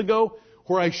of weeks ago,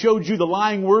 where I showed you the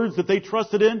lying words that they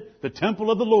trusted in? The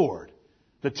temple of the Lord.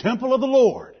 The temple of the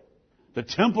Lord. The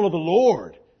temple of the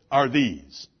Lord are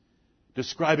these.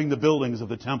 Describing the buildings of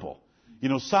the temple. You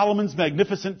know, Solomon's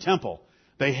magnificent temple.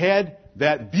 They had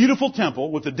that beautiful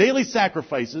temple with the daily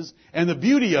sacrifices and the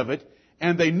beauty of it,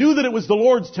 and they knew that it was the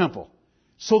Lord's temple.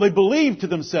 So they believed to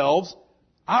themselves,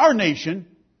 our nation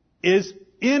is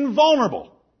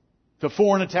invulnerable to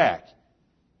foreign attack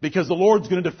because the Lord's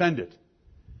going to defend it.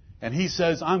 And he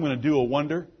says, I'm going to do a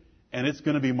wonder, and it's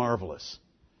going to be marvelous.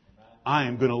 I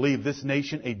am going to leave this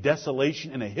nation a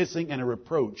desolation and a hissing and a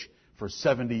reproach for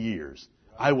 70 years.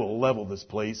 I will level this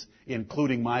place,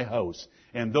 including my house.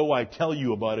 And though I tell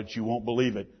you about it, you won't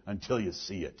believe it until you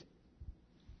see it.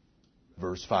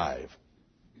 Verse 5.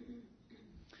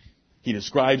 He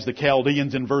describes the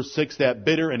Chaldeans in verse 6, that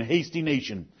bitter and hasty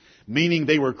nation, meaning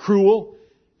they were cruel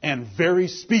and very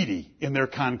speedy in their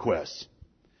conquests.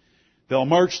 They'll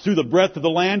march through the breadth of the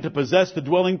land to possess the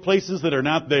dwelling places that are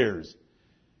not theirs.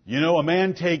 You know, a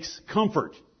man takes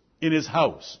comfort in his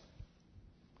house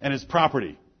and his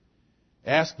property.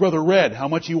 Ask Brother Red how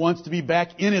much he wants to be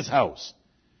back in his house.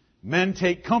 Men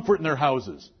take comfort in their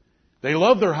houses. They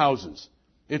love their houses.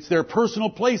 It's their personal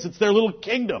place. It's their little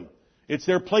kingdom. It's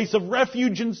their place of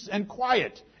refuge and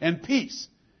quiet and peace.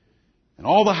 And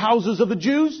all the houses of the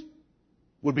Jews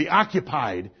would be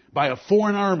occupied by a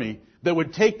foreign army that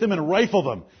would take them and rifle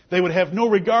them. They would have no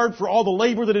regard for all the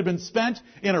labor that had been spent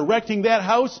in erecting that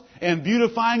house and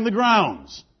beautifying the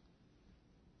grounds.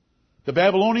 The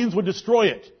Babylonians would destroy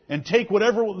it and take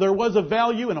whatever there was of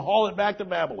value and haul it back to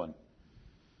Babylon.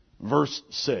 Verse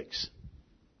 6.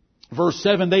 Verse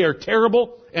 7, they are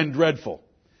terrible and dreadful.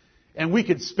 And we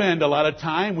could spend a lot of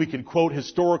time. We could quote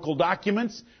historical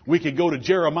documents. We could go to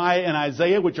Jeremiah and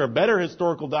Isaiah, which are better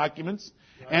historical documents,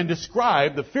 and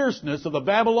describe the fierceness of the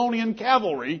Babylonian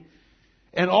cavalry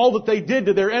and all that they did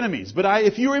to their enemies. But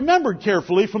if you remembered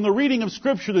carefully from the reading of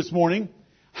Scripture this morning,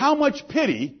 how much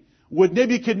pity would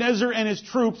Nebuchadnezzar and his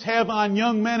troops have on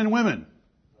young men and women?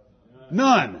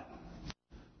 None.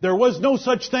 There was no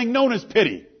such thing known as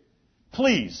pity.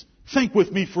 Please, think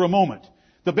with me for a moment.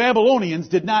 The Babylonians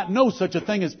did not know such a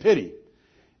thing as pity.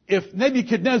 If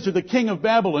Nebuchadnezzar, the king of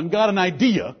Babylon, got an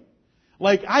idea,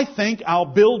 like, I think I'll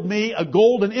build me a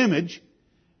golden image,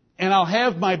 and I'll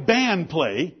have my band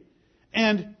play,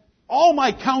 and all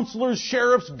my counselors,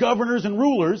 sheriffs, governors, and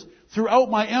rulers throughout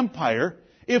my empire,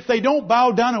 if they don't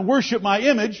bow down and worship my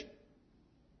image,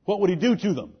 what would he do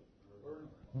to them?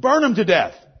 Burn them to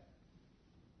death.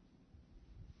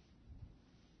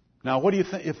 Now, what do you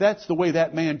think? If that's the way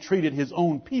that man treated his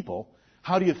own people,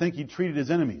 how do you think he treated his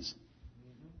enemies?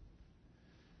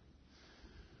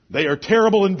 They are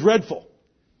terrible and dreadful.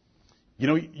 You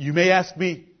know, you may ask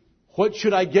me, what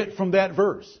should I get from that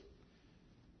verse?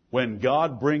 When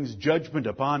God brings judgment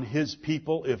upon His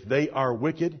people, if they are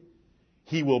wicked,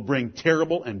 He will bring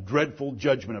terrible and dreadful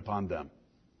judgment upon them.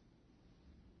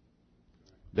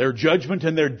 Their judgment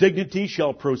and their dignity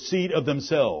shall proceed of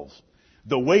themselves.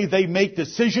 The way they make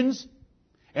decisions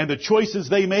and the choices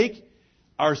they make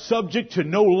are subject to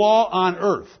no law on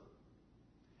earth.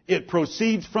 It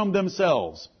proceeds from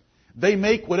themselves. They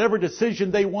make whatever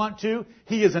decision they want to.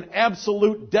 He is an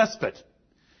absolute despot.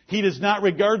 He does not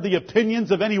regard the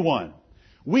opinions of anyone.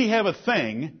 We have a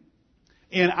thing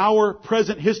in our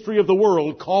present history of the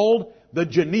world called the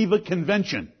Geneva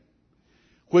Convention,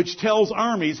 which tells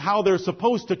armies how they're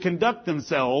supposed to conduct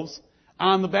themselves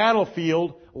on the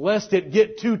battlefield lest it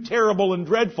get too terrible and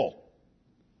dreadful.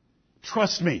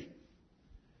 Trust me.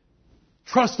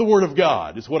 Trust the Word of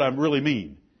God is what I really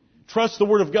mean. Trust the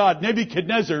Word of God.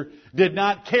 Nebuchadnezzar did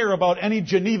not care about any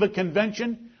Geneva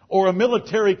Convention or a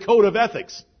military code of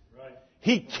ethics. Right.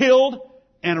 He killed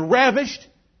and ravished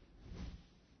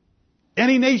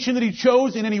any nation that he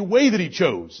chose in any way that he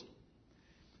chose.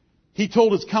 He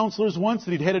told his counselors once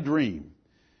that he'd had a dream.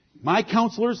 My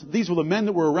counselors, these were the men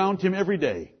that were around him every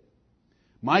day.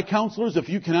 My counselors, if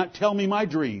you cannot tell me my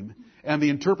dream and the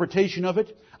interpretation of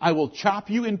it, I will chop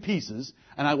you in pieces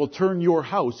and I will turn your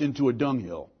house into a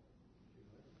dunghill.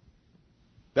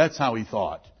 That's how he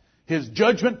thought. His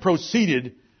judgment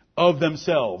proceeded of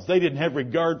themselves. They didn't have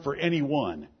regard for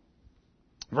anyone.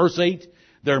 Verse 8,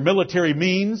 their military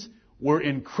means were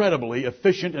incredibly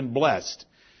efficient and blessed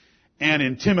and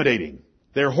intimidating.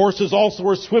 Their horses also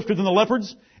are swifter than the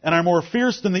leopards and are more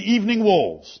fierce than the evening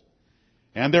wolves.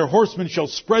 And their horsemen shall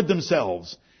spread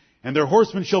themselves, and their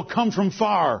horsemen shall come from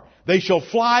far. They shall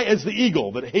fly as the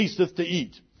eagle that hasteth to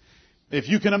eat. If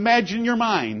you can imagine in your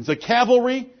minds a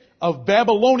cavalry of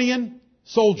Babylonian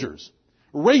soldiers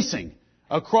racing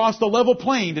across the level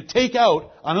plain to take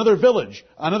out another village,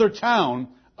 another town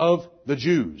of the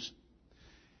Jews.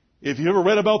 If you ever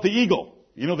read about the eagle,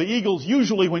 you know the eagles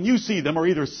usually when you see them are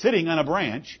either sitting on a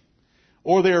branch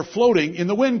or they are floating in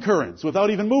the wind currents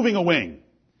without even moving a wing.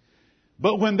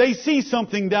 But when they see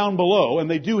something down below, and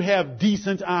they do have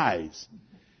decent eyes,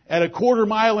 at a quarter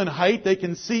mile in height they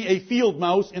can see a field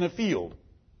mouse in a field.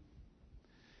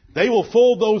 They will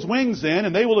fold those wings in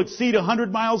and they will exceed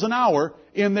 100 miles an hour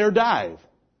in their dive.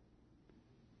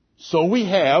 So we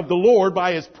have the Lord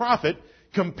by His prophet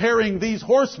comparing these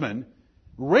horsemen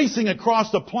racing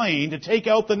across the plain to take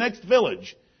out the next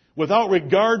village without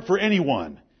regard for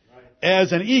anyone,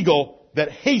 as an eagle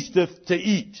that hasteth to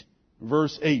eat.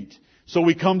 Verse 8. So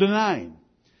we come to 9.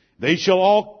 They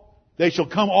shall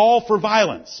come all for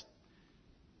violence.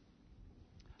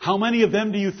 How many of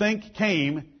them do you think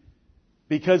came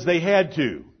because they had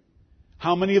to?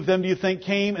 How many of them do you think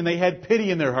came and they had pity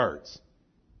in their hearts?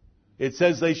 It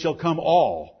says they shall come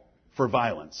all for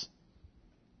violence.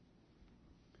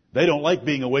 They don't like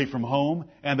being away from home,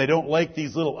 and they don't like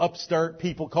these little upstart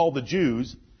people called the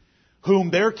Jews,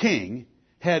 whom their king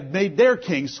had made their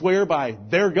king swear by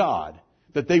their God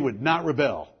that they would not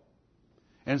rebel.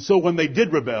 And so when they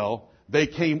did rebel, they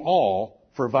came all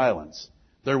for violence.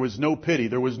 There was no pity.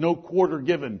 There was no quarter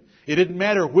given. It didn't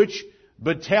matter which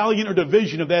battalion or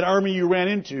division of that army you ran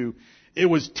into. It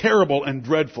was terrible and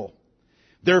dreadful.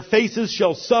 Their faces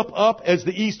shall sup up as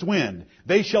the east wind.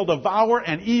 They shall devour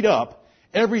and eat up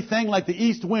everything like the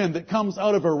east wind that comes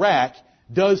out of Iraq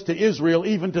does to Israel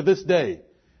even to this day.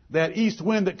 That east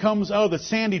wind that comes out of the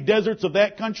sandy deserts of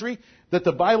that country that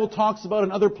the Bible talks about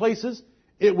in other places,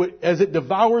 as it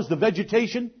devours the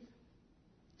vegetation,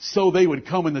 so they would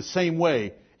come in the same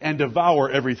way and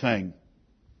devour everything.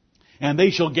 And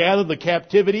they shall gather the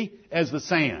captivity as the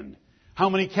sand. How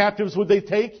many captives would they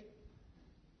take?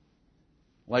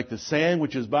 Like the sand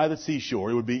which is by the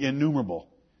seashore. It would be innumerable.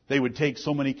 They would take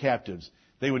so many captives.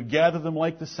 They would gather them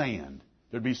like the sand.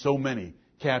 There'd be so many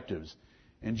captives.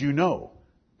 And you know,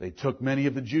 they took many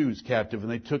of the Jews captive, and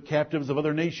they took captives of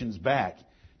other nations back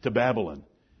to Babylon.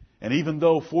 And even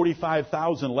though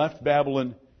 45,000 left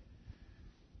Babylon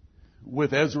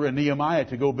with Ezra and Nehemiah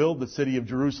to go build the city of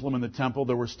Jerusalem and the temple,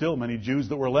 there were still many Jews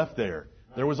that were left there.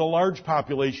 There was a large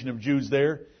population of Jews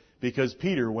there because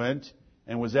Peter went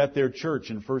and was at their church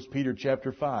in 1 Peter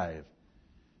chapter 5.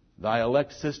 Thy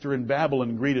elect sister in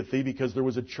Babylon greeteth thee, because there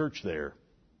was a church there.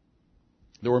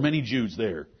 There were many Jews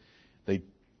there.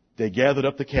 They gathered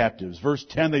up the captives. Verse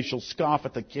 10, they shall scoff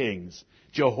at the kings.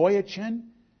 Jehoiachin,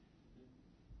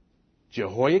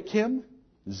 Jehoiakim,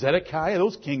 Zedekiah,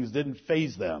 those kings didn't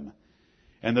faze them.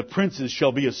 And the princes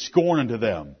shall be a scorn unto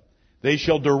them. They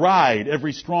shall deride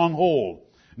every stronghold.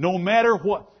 No matter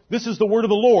what, this is the word of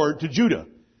the Lord to Judah.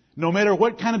 No matter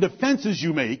what kind of defenses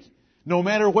you make, no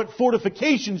matter what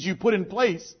fortifications you put in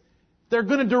place, they're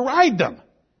going to deride them.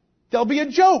 They'll be a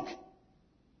joke.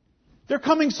 They're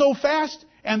coming so fast,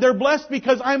 and they're blessed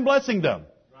because I'm blessing them.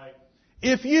 Right.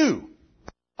 If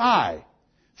I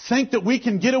think that we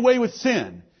can get away with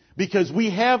sin because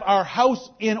we have our house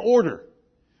in order,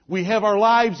 we have our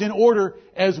lives in order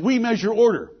as we measure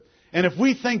order, and if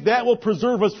we think that will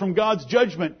preserve us from God's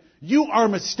judgment, you are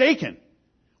mistaken.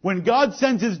 When God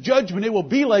sends His judgment, it will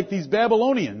be like these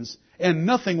Babylonians, and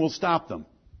nothing will stop them.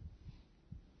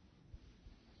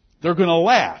 They're going to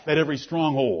laugh at every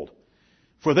stronghold.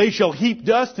 For they shall heap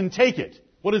dust and take it.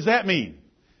 What does that mean?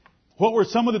 What were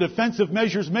some of the defensive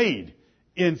measures made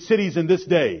in cities in this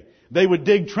day? They would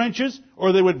dig trenches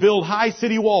or they would build high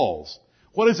city walls.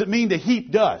 What does it mean to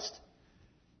heap dust?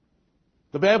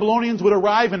 The Babylonians would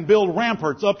arrive and build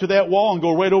ramparts up to that wall and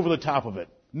go right over the top of it.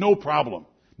 No problem.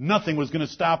 Nothing was going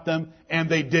to stop them, and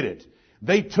they did it.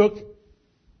 They took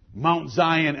Mount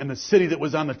Zion and the city that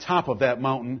was on the top of that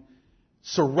mountain,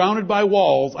 surrounded by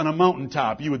walls on a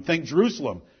mountaintop. You would think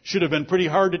Jerusalem should have been pretty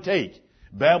hard to take.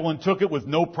 Babylon took it with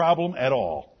no problem at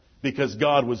all because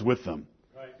God was with them.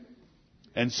 Right.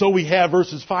 And so we have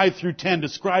verses 5 through 10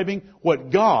 describing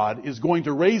what God is going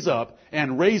to raise up,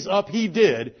 and raise up He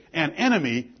did, an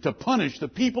enemy to punish the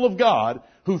people of God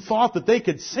who thought that they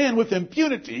could sin with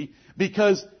impunity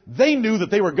because they knew that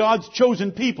they were God's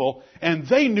chosen people, and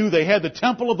they knew they had the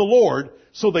temple of the Lord,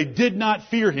 so they did not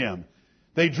fear Him.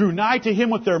 They drew nigh to Him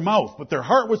with their mouth, but their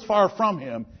heart was far from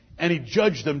Him, and He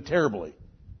judged them terribly.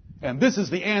 And this is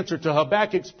the answer to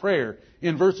Habakkuk's prayer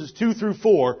in verses 2 through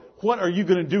 4. What are you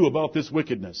going to do about this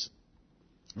wickedness?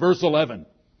 Verse 11.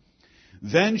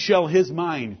 Then shall his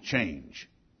mind change.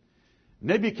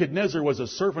 Nebuchadnezzar was a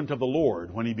servant of the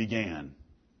Lord when he began.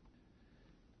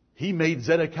 He made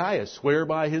Zedekiah swear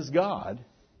by his God.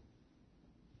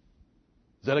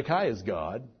 Zedekiah's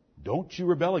God, don't you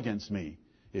rebel against me.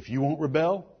 If you won't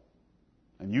rebel,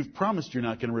 and you've promised you're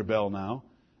not going to rebel now,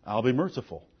 I'll be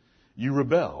merciful. You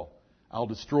rebel, I'll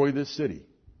destroy this city.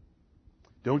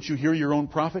 Don't you hear your own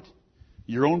prophet?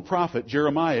 Your own prophet,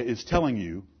 Jeremiah, is telling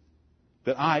you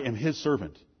that I am his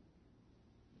servant.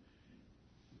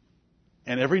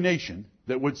 And every nation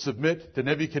that would submit to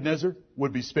Nebuchadnezzar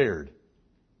would be spared.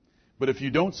 But if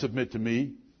you don't submit to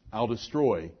me, I'll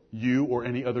destroy you or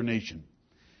any other nation.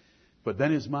 But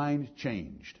then his mind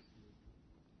changed.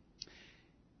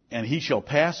 And he shall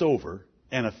pass over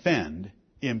and offend,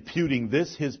 imputing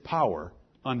this his power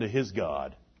unto his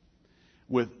God.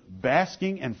 With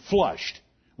basking and flushed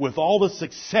with all the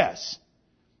success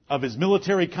of his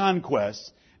military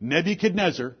conquests,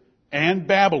 Nebuchadnezzar and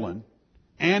Babylon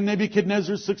and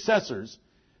Nebuchadnezzar's successors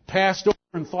passed over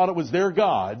and thought it was their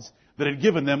gods that had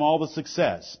given them all the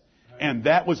success. And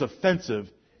that was offensive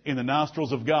in the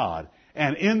nostrils of God.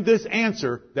 And in this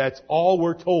answer, that's all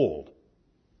we're told.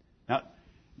 Now,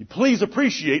 please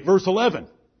appreciate verse 11.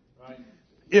 Right.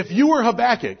 If you were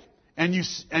Habakkuk and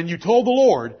you told the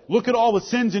Lord, look at all the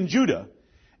sins in Judah,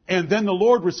 and then the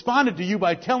Lord responded to you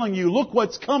by telling you, look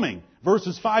what's coming,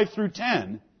 verses 5 through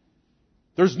 10,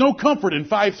 there's no comfort in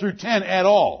 5 through 10 at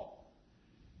all.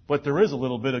 But there is a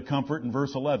little bit of comfort in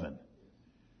verse 11.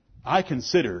 I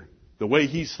consider the way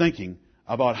he's thinking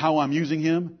about how I'm using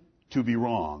him to be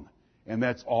wrong. And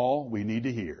that's all we need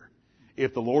to hear.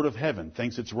 If the Lord of heaven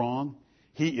thinks it's wrong,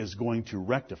 he is going to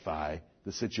rectify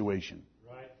the situation.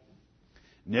 Right.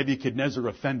 Nebuchadnezzar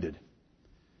offended.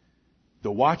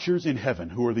 The watchers in heaven,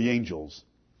 who are the angels,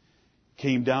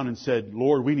 came down and said,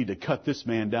 Lord, we need to cut this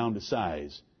man down to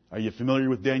size. Are you familiar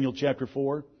with Daniel chapter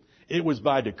 4? It was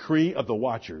by decree of the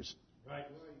watchers. Right.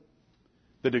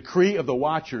 The decree of the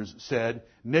watchers said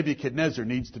Nebuchadnezzar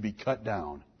needs to be cut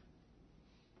down.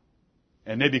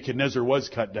 And Nebuchadnezzar was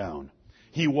cut down.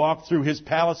 He walked through his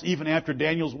palace even after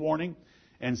Daniel's warning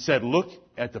and said, look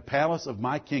at the palace of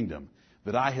my kingdom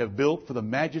that I have built for the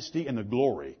majesty and the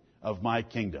glory of my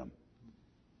kingdom.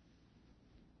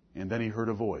 And then he heard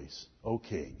a voice, O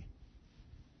king,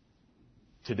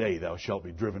 today thou shalt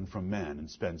be driven from men and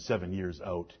spend 7 years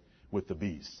out with the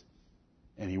beasts.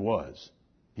 And he was.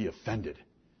 He offended.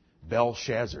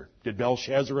 Belshazzar. Did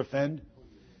Belshazzar offend?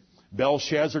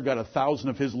 Belshazzar got 1,000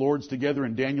 of his lords together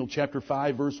in Daniel chapter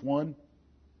 5, verse 1.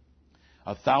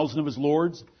 1,000 of his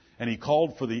lords, and he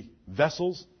called for the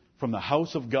vessels from the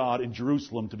house of God in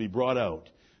Jerusalem to be brought out,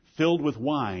 filled with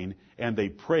wine, and they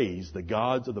praised the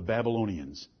gods of the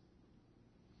Babylonians.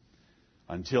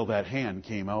 Until that hand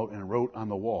came out and wrote on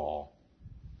the wall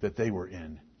that they were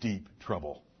in deep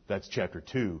trouble. That's chapter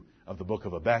 2 of the book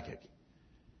of Habakkuk.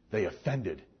 They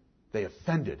offended. They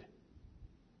offended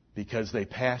because they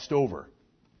passed over.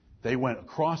 They went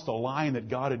across the line that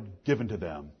God had given to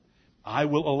them. I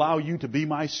will allow you to be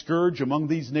my scourge among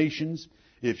these nations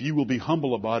if you will be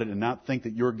humble about it and not think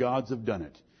that your gods have done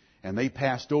it. And they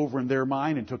passed over in their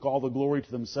mind and took all the glory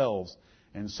to themselves.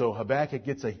 And so Habakkuk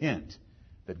gets a hint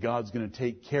that God's going to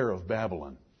take care of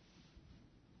Babylon.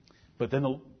 But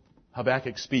then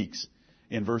Habakkuk speaks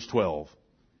in verse 12.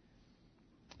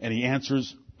 And he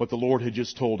answers what the Lord had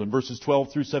just told him. Verses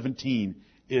 12 through 17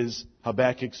 is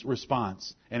Habakkuk's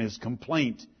response and his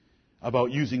complaint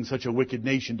about using such a wicked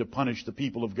nation to punish the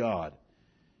people of God.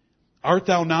 Art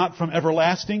thou not from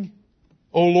everlasting,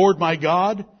 O Lord my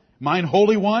God, mine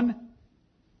Holy One?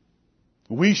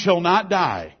 We shall not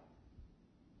die.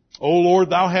 O Lord,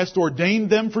 thou hast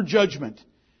ordained them for judgment,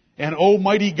 and O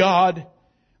mighty God,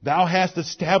 thou hast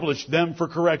established them for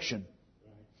correction.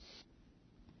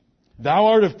 Thou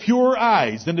art of purer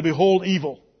eyes than to behold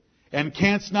evil, and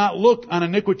canst not look on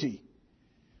iniquity.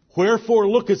 Wherefore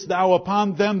lookest thou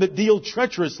upon them that deal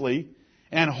treacherously,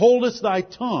 and holdest thy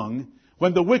tongue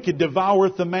when the wicked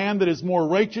devoureth the man that is more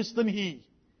righteous than he?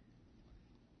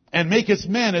 And makest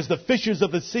men as the fishes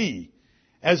of the sea,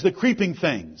 as the creeping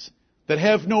things, that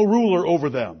have no ruler over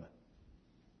them.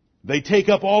 They take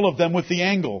up all of them with the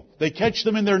angle. They catch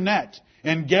them in their net,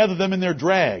 and gather them in their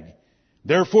drag.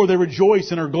 Therefore they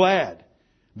rejoice and are glad.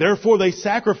 Therefore they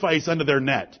sacrifice unto their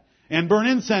net, and burn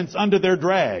incense unto their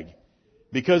drag.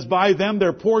 Because by them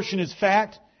their portion is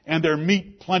fat, and their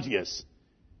meat plenteous.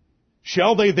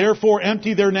 Shall they therefore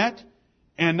empty their net,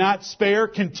 and not spare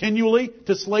continually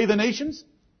to slay the nations?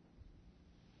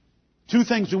 Two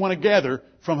things we want to gather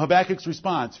from Habakkuk's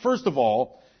response. First of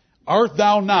all, art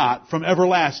thou not from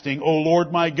everlasting, O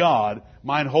Lord my God,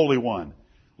 mine Holy One?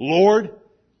 Lord,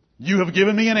 you have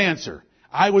given me an answer.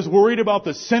 I was worried about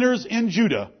the sinners in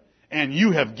Judah, and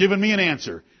you have given me an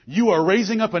answer. You are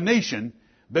raising up a nation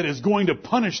that is going to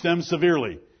punish them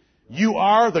severely. You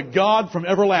are the God from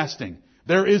everlasting.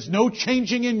 There is no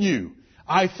changing in you.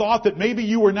 I thought that maybe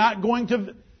you were not going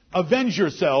to avenge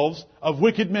yourselves of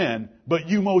wicked men, but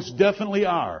you most definitely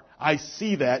are. I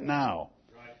see that now.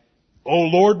 Right. O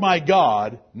Lord my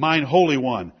God, mine Holy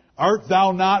One, art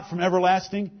thou not from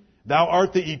everlasting? Thou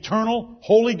art the eternal,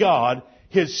 holy God.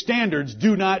 His standards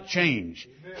do not change.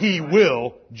 Amen. He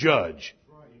will judge.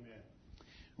 Right.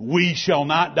 We shall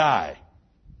not die.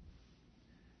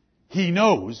 He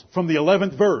knows from the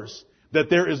 11th verse that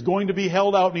there is going to be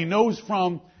held out, and he knows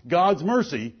from God's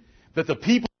mercy that the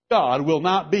people of God will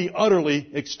not be utterly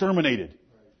exterminated.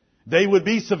 They would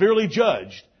be severely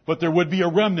judged, but there would be a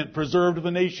remnant preserved of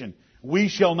the nation. We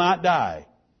shall not die.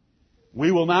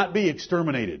 We will not be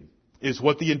exterminated, is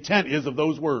what the intent is of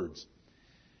those words.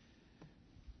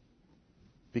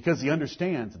 Because he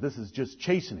understands that this is just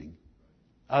chastening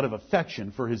out of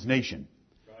affection for his nation.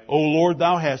 O Lord,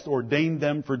 thou hast ordained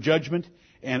them for judgment,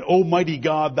 And, O mighty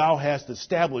God, thou hast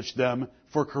established them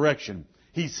for correction.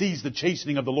 He sees the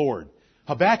chastening of the Lord.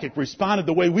 Habakkuk responded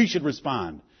the way we should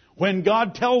respond. When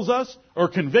God tells us or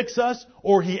convicts us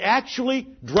or He actually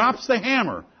drops the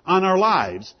hammer on our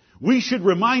lives, we should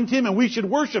remind Him and we should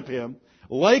worship Him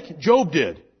like Job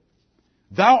did.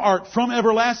 Thou art from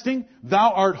everlasting,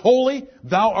 thou art holy,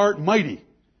 thou art mighty.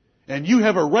 And you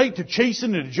have a right to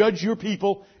chasten and to judge your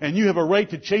people, and you have a right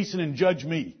to chasten and judge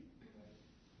me.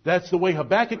 That's the way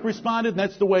Habakkuk responded, and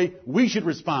that's the way we should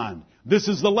respond. This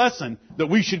is the lesson that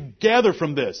we should gather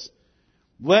from this.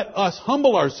 Let us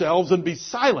humble ourselves and be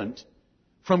silent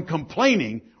from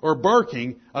complaining or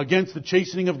barking against the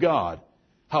chastening of God.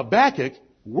 Habakkuk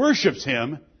worships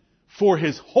Him for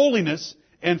His holiness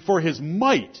and for His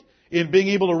might in being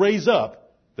able to raise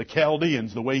up the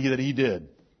Chaldeans the way that he did.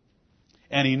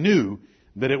 And he knew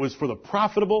that it was for the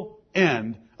profitable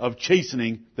end of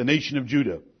chastening the nation of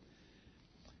Judah.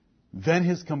 Then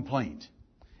his complaint.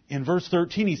 In verse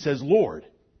 13 he says, Lord,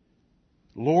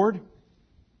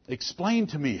 explain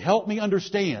to me, help me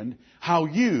understand how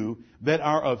you that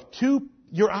are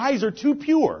your eyes are too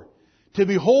pure to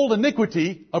behold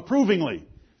iniquity approvingly.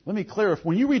 Let me clarify.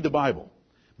 When you read the Bible,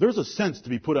 there's a sense to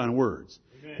be put on words.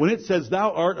 Amen. When it says,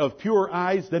 thou art of pure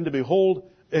eyes, then to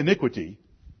behold iniquity,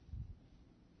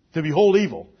 to behold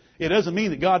evil, it doesn't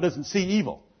mean that God doesn't see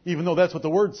evil, even though that's what the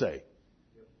words say.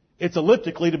 It's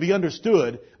elliptically to be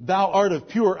understood, thou art of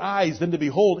pure eyes, then to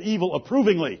behold evil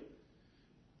approvingly.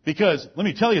 Because, let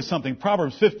me tell you something,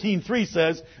 Proverbs 15:3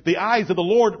 says, the eyes of the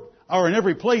Lord are in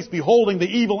every place, beholding the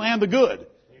evil and the good.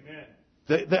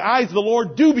 Amen. The eyes of the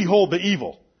Lord do behold the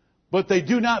evil, but they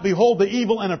do not behold the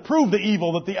evil and approve the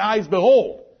evil that the eyes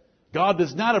behold. God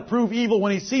does not approve evil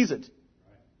when He sees it.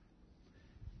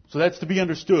 So that's to be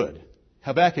understood.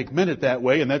 Habakkuk meant it that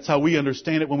way, and that's how we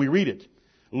understand it when we read it.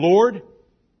 Lord,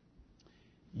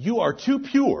 you are too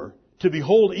pure to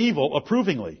behold evil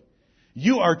approvingly.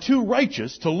 You are too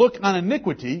righteous to look on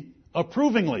iniquity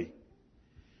approvingly.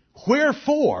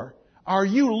 Wherefore are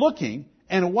you looking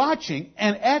and watching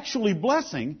and actually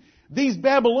blessing these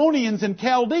Babylonians and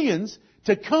Chaldeans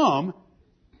to come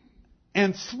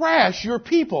and thrash your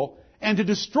people and to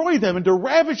destroy them and to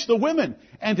ravish the women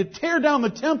and to tear down the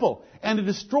temple and to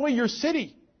destroy your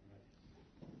city?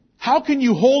 How can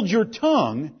you hold your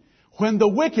tongue when the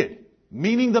wicked,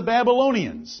 meaning the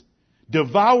Babylonians,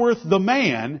 devoureth the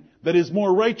man that is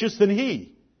more righteous than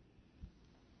he?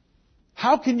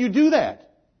 How can you do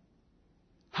that?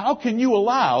 How can you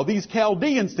allow these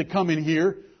Chaldeans to come in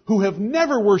here who have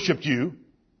never worshipped you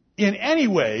in any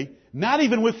way, not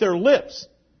even with their lips,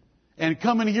 and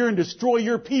come in here and destroy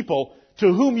your people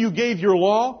to whom you gave your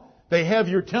law? They have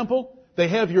your temple, they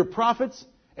have your prophets,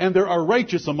 and there are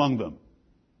righteous among them.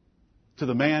 To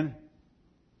the man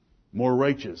more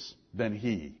righteous than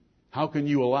he. How can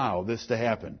you allow this to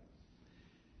happen?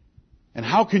 And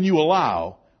how can you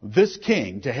allow this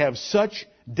king to have such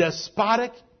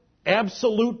despotic,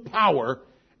 absolute power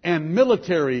and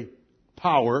military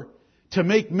power to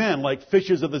make men like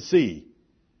fishes of the sea,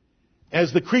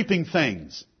 as the creeping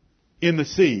things in the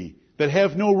sea that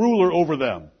have no ruler over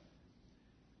them?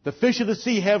 The fish of the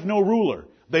sea have no ruler.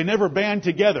 They never band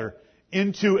together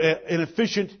into an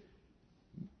efficient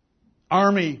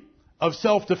army of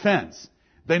self-defense.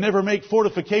 They never make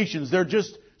fortifications. They're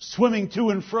just swimming to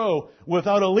and fro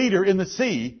without a leader in the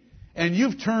sea. And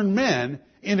you've turned men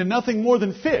into nothing more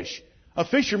than fish. A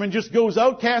fisherman just goes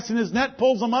out, casts in his net,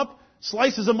 pulls them up,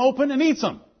 slices them open, and eats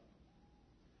them.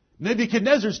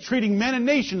 Nebuchadnezzar's treating men and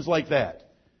nations like that.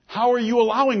 How are you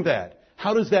allowing that?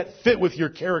 How does that fit with your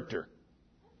character?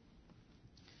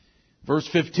 Verse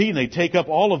 15, they take up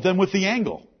all of them with the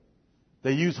angle.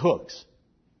 They use hooks.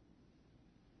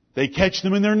 They catch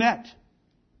them in their net.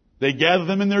 They gather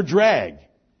them in their drag.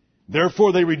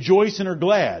 Therefore they rejoice and are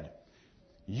glad.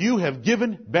 You have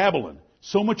given Babylon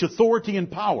so much authority and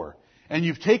power, and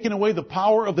you've taken away the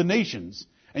power of the nations,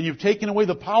 and you've taken away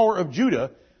the power of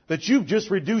Judah, that you've just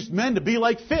reduced men to be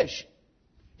like fish.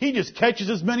 He just catches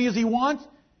as many as he wants.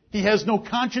 He has no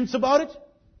conscience about it.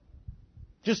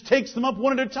 Just takes them up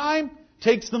one at a time,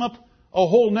 takes them up a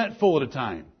whole net full at a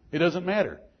time. It doesn't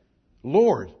matter.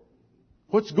 Lord,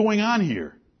 what's going on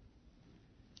here?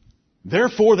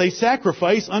 Therefore they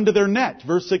sacrifice unto their net,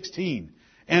 verse 16,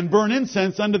 and burn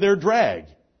incense unto their drag,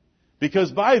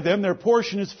 because by them their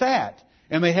portion is fat,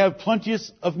 and they have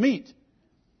plenteous of meat.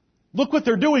 Look what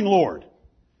they're doing, Lord.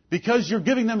 Because you're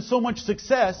giving them so much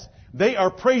success, they are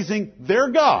praising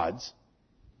their gods.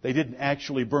 They didn't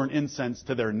actually burn incense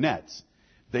to their nets.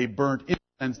 They burnt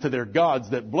incense to their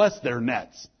gods that blessed their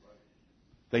nets.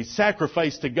 They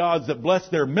sacrificed to gods that bless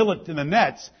their millet, and the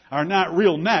nets are not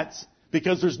real nets.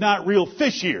 because there's not real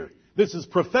fish here. This is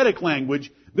prophetic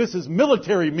language. This is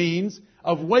military means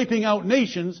of wiping out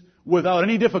nations without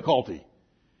any difficulty.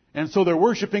 And so they're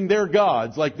worshiping their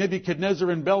gods like Nebuchadnezzar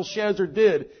and Belshazzar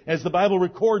did, as the Bible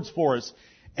records for us.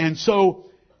 And so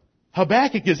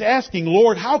Habakkuk is asking,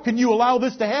 Lord, how can you allow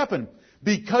this to happen?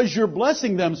 Because you're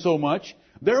blessing them so much,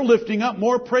 they're lifting up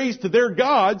more praise to their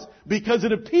gods because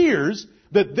it appears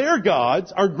that their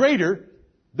gods are greater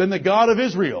than the God of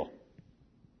Israel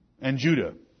and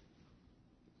Judah.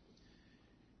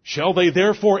 Shall they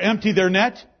therefore empty their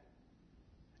net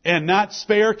and not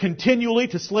spare continually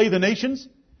to slay the nations?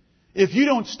 If you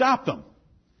don't stop them,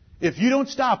 they're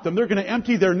going to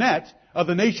empty their net of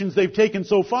the nations they've taken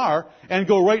so far and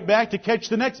go right back to catch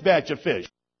the next batch of fish.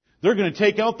 They're going to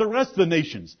take out the rest of the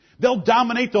nations. They'll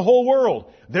dominate the whole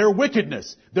world. Their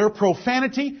wickedness, their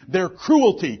profanity, their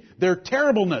cruelty, their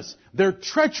terribleness, their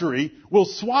treachery will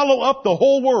swallow up the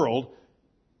whole world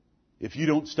if you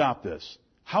don't stop this.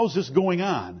 How's this going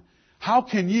on? How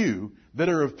can you, that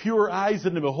are of pure eyes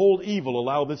and to behold evil,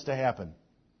 allow this to happen?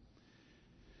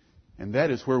 And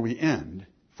that is where we end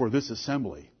for this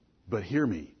assembly. But hear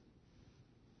me.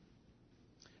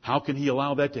 How can he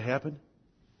allow that to happen?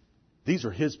 These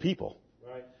are his people.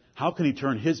 Right. How can he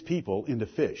turn his people into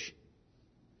fish?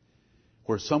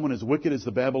 Where someone as wicked as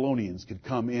the Babylonians could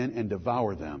come in and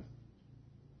devour them.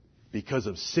 Because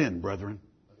of sin, brethren.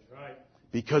 That's right.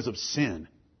 Because of sin.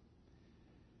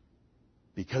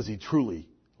 Because he truly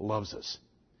loves us.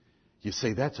 You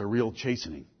say, that's a real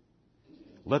chastening.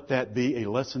 Let that be a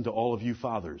lesson to all of you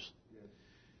fathers.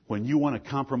 When you want to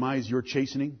compromise your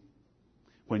chastening,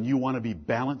 when you want to be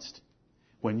balanced,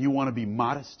 when you want to be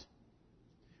modest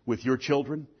with your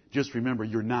children, just remember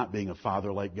you're not being a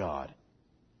father like God.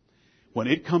 When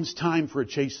it comes time for a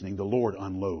chastening, the Lord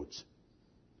unloads.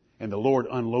 And the Lord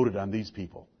unloaded on these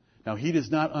people. Now, he does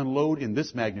not unload in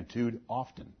this magnitude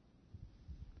often.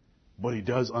 But he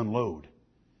does unload.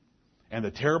 And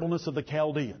the terribleness of the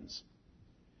Chaldeans,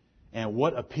 and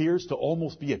what appears to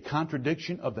almost be a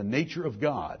contradiction of the nature of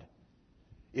God,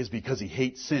 is because he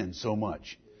hates sin so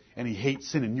much. And he hates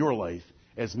sin in your life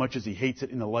as much as he hates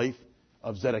it in the life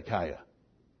of Zedekiah.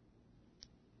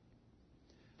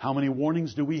 How many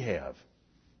warnings do we have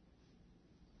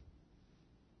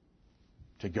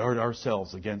to guard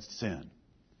ourselves against sin?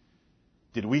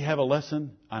 Did we have a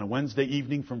lesson on Wednesday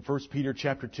evening from 1 Peter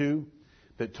chapter 2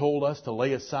 that told us to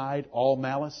lay aside all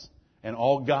malice and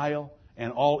all guile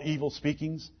and all evil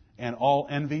speakings and all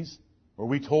envies? Were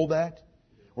we told that?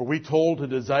 Were we told to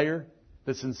desire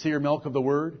the sincere milk of the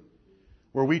Word?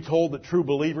 Were we told that true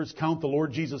believers count the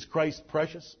Lord Jesus Christ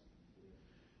precious?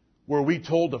 Were we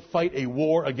told to fight a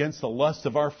war against the lusts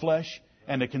of our flesh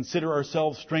and to consider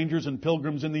ourselves strangers and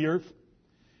pilgrims in the earth?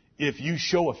 If you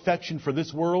show affection for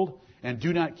this world and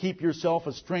do not keep yourself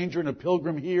a stranger and a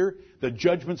pilgrim here, the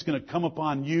judgment's going to come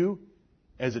upon you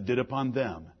as it did upon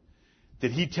them.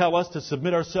 Did he tell us to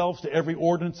submit ourselves to every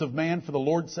ordinance of man for the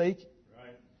Lord's sake?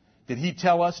 Right. Did he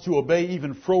tell us to obey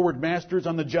even froward masters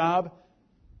on the job?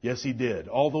 Yes, he did.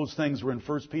 All those things were in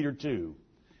 1 Peter 2.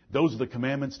 Those are the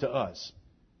commandments to us.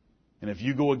 And if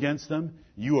you go against them,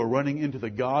 you are running into the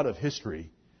God of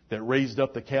history that raised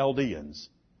up the Chaldeans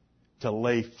to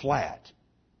lay flat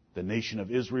the nation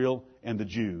of Israel and the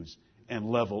Jews and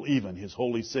level even his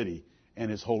holy city and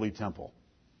his holy temple.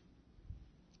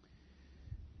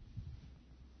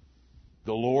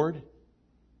 The Lord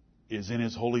is in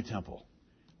his holy temple.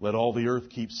 Let all the earth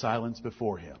keep silence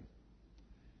before him.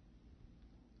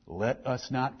 Let us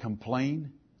not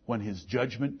complain when his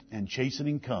judgment and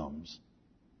chastening comes.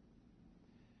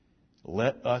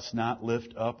 Let us not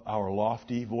lift up our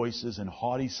lofty voices and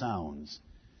haughty sounds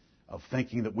of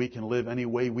thinking that we can live any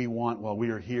way we want while we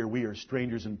are here. We are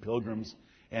strangers and pilgrims,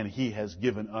 and he has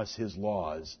given us his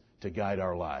laws to guide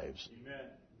our lives. Amen.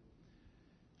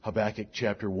 Habakkuk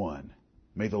chapter 1.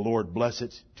 May the Lord bless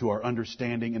it to our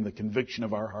understanding and the conviction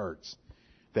of our hearts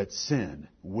that sin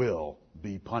will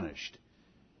be punished.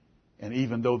 And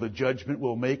even though the judgment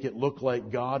will make it look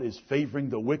like God is favoring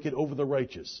the wicked over the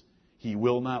righteous, he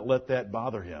will not let that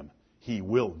bother him. He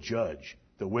will judge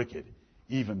the wicked,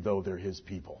 even though they're his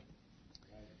people.